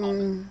coffin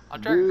on my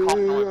back.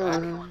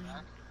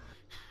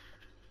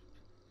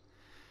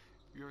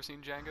 You ever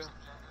seen Django?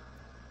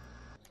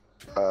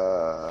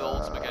 The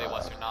old spaghetti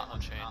western, not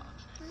Unchained.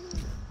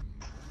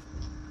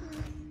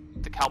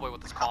 The cowboy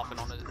with his coffin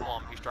on his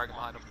arm, he's dragging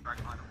behind him.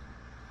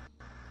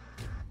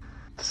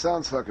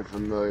 Sounds fucking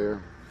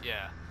familiar.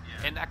 Yeah,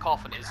 and that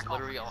coffin is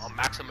literally a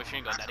Maxim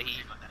machine gun that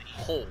he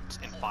holds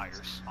and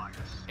fires.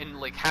 And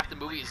like half the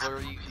movie is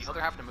literally, the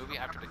other half of the movie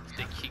after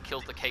he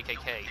kills the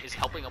KKK is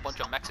helping a bunch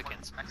of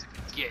Mexicans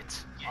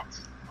get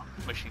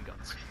machine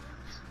guns.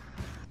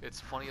 It's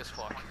funny as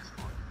fuck.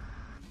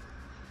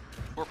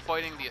 We're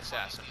fighting the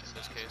assassin in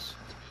this case.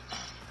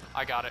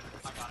 I got it.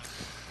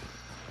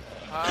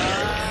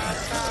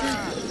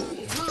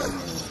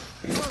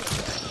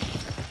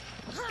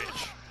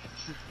 Bitch.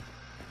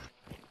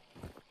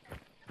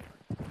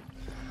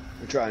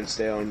 I'm trying to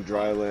stay on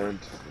dry land.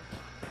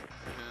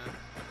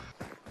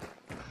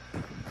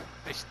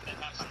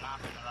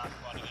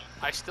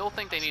 I still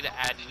think they need to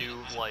add new,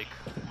 like,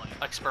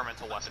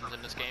 experimental weapons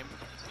in this game.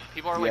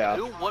 People are like, Yeah.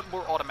 "Ooh, what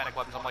more automatic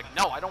weapons?" I'm like,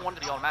 no, I don't want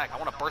it to be automatic. I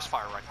want a burst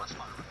fire rifle.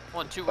 I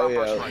want a 2-round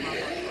burst rifle.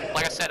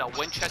 Like I said, a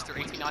Winchester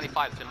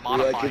 1895 has been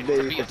modified Like to be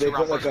a if they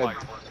 2-round put burst like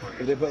rifle.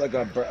 if they put like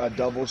a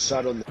double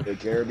shot on the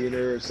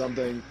carabiner or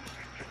something.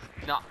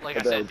 No, like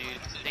I said, dude,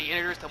 they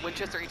introduced the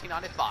Winchester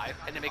 1895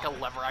 and they make a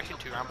lever-action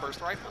 2-round burst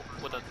rifle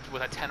with a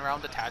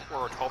 10-round detachable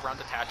or a 12-round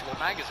detachable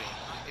magazine.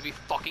 It'd be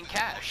fucking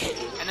cash.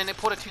 And then they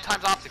put a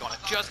 2x optic on it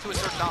just to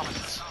assert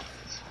dominance.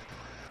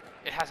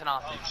 It has an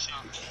optic.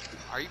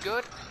 Are you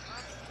good?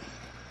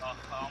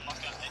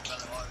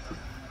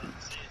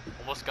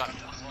 Almost got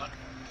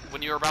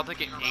when you're about to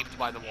get aped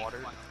by the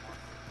water.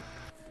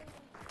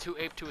 Too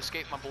ape to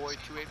escape, my boy.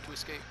 Too ape to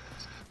escape.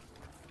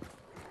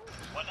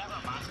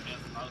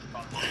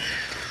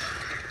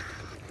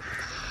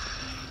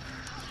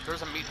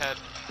 There's a meathead.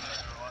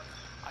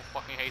 I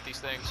fucking hate these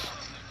things.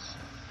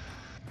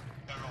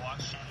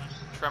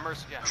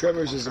 Tremors? Yeah.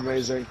 Tremors is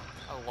amazing.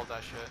 I love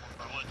that shit.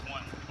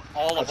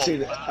 All of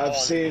them.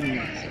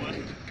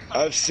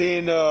 I've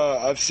seen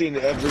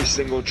every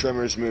single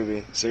Tremors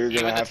movie, so you're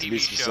gonna have to be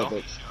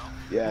specific.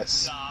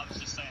 Yes.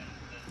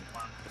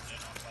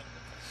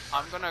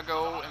 I'm gonna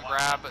go and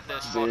grab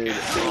this Dude,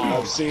 fucking.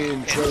 I've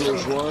seen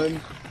Tremors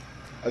 1.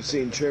 I've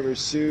seen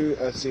Tremors 2.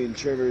 I've seen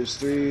Tremors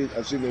 3.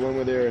 I've seen the one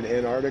where they're in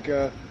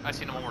Antarctica. I've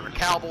seen the one where the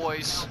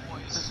cowboys.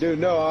 Dude,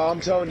 no, I'm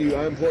telling you,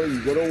 I implore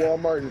you, go to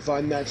Walmart and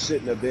find that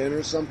shit in a bin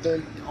or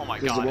something. Oh my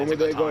god. Because the one where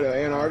they go to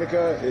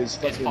Antarctica is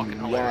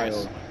fucking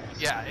wild.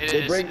 Yeah, it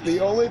They is. bring the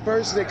only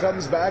person that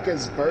comes back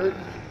is Bert,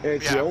 and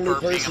it's the only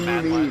Bert being person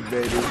a you mad need,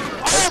 baby.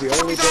 That's the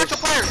only person.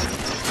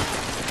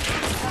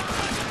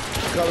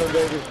 I'm coming,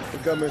 baby. I'm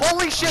coming.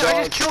 Holy shit!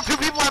 I just killed 2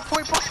 people at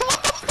point blank.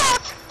 What the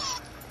fuck?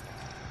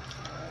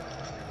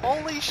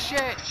 Holy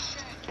shit!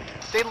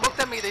 They looked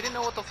at me. They didn't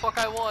know what the fuck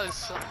I was.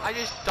 So I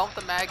just dumped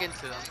the mag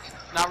into them,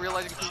 not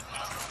realizing who.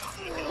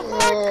 Oh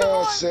my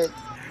god! Shit.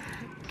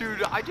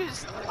 Dude, I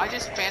just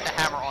fanned the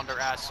hammer on their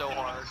ass so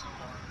hard.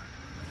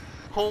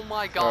 Oh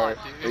my god,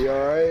 dude. Are you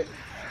alright?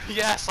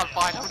 Yes, I'm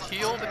fine. I'm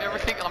healed and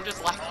everything. I'm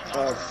just laughing.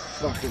 Oh,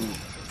 fucking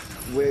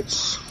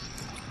witch.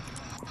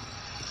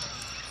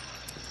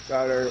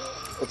 Got her.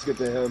 Let's get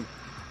to him.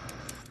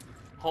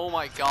 Oh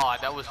my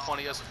god, that was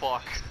funny as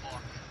fuck.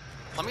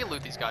 Let me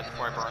loot these guys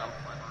before I burn them.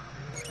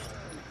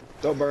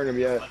 Don't burn him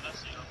yet.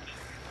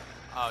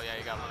 Oh yeah,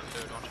 you gotta loot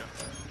too, don't you?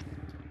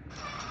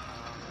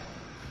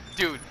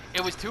 Dude,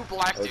 it was two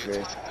black dudes,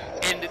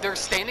 and they're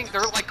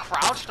like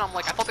crouched, and I'm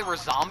like, I thought they were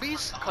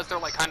zombies, because they're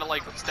like kind of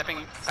like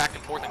stepping back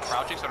and forth and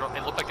crouching, so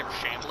it looked like they were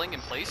shambling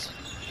in place.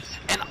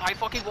 And I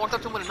fucking walked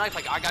up to them with a knife,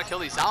 like, I gotta kill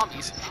these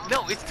zombies.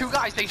 No, it's two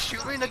guys, they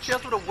shoot me in the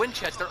chest with a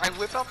Winchester, I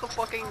whip out the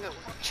fucking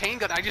chain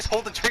gun, I just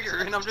hold the trigger,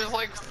 and I'm just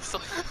like,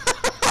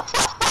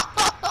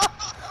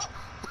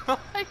 oh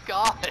my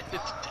god. It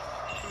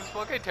was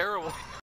fucking terrible.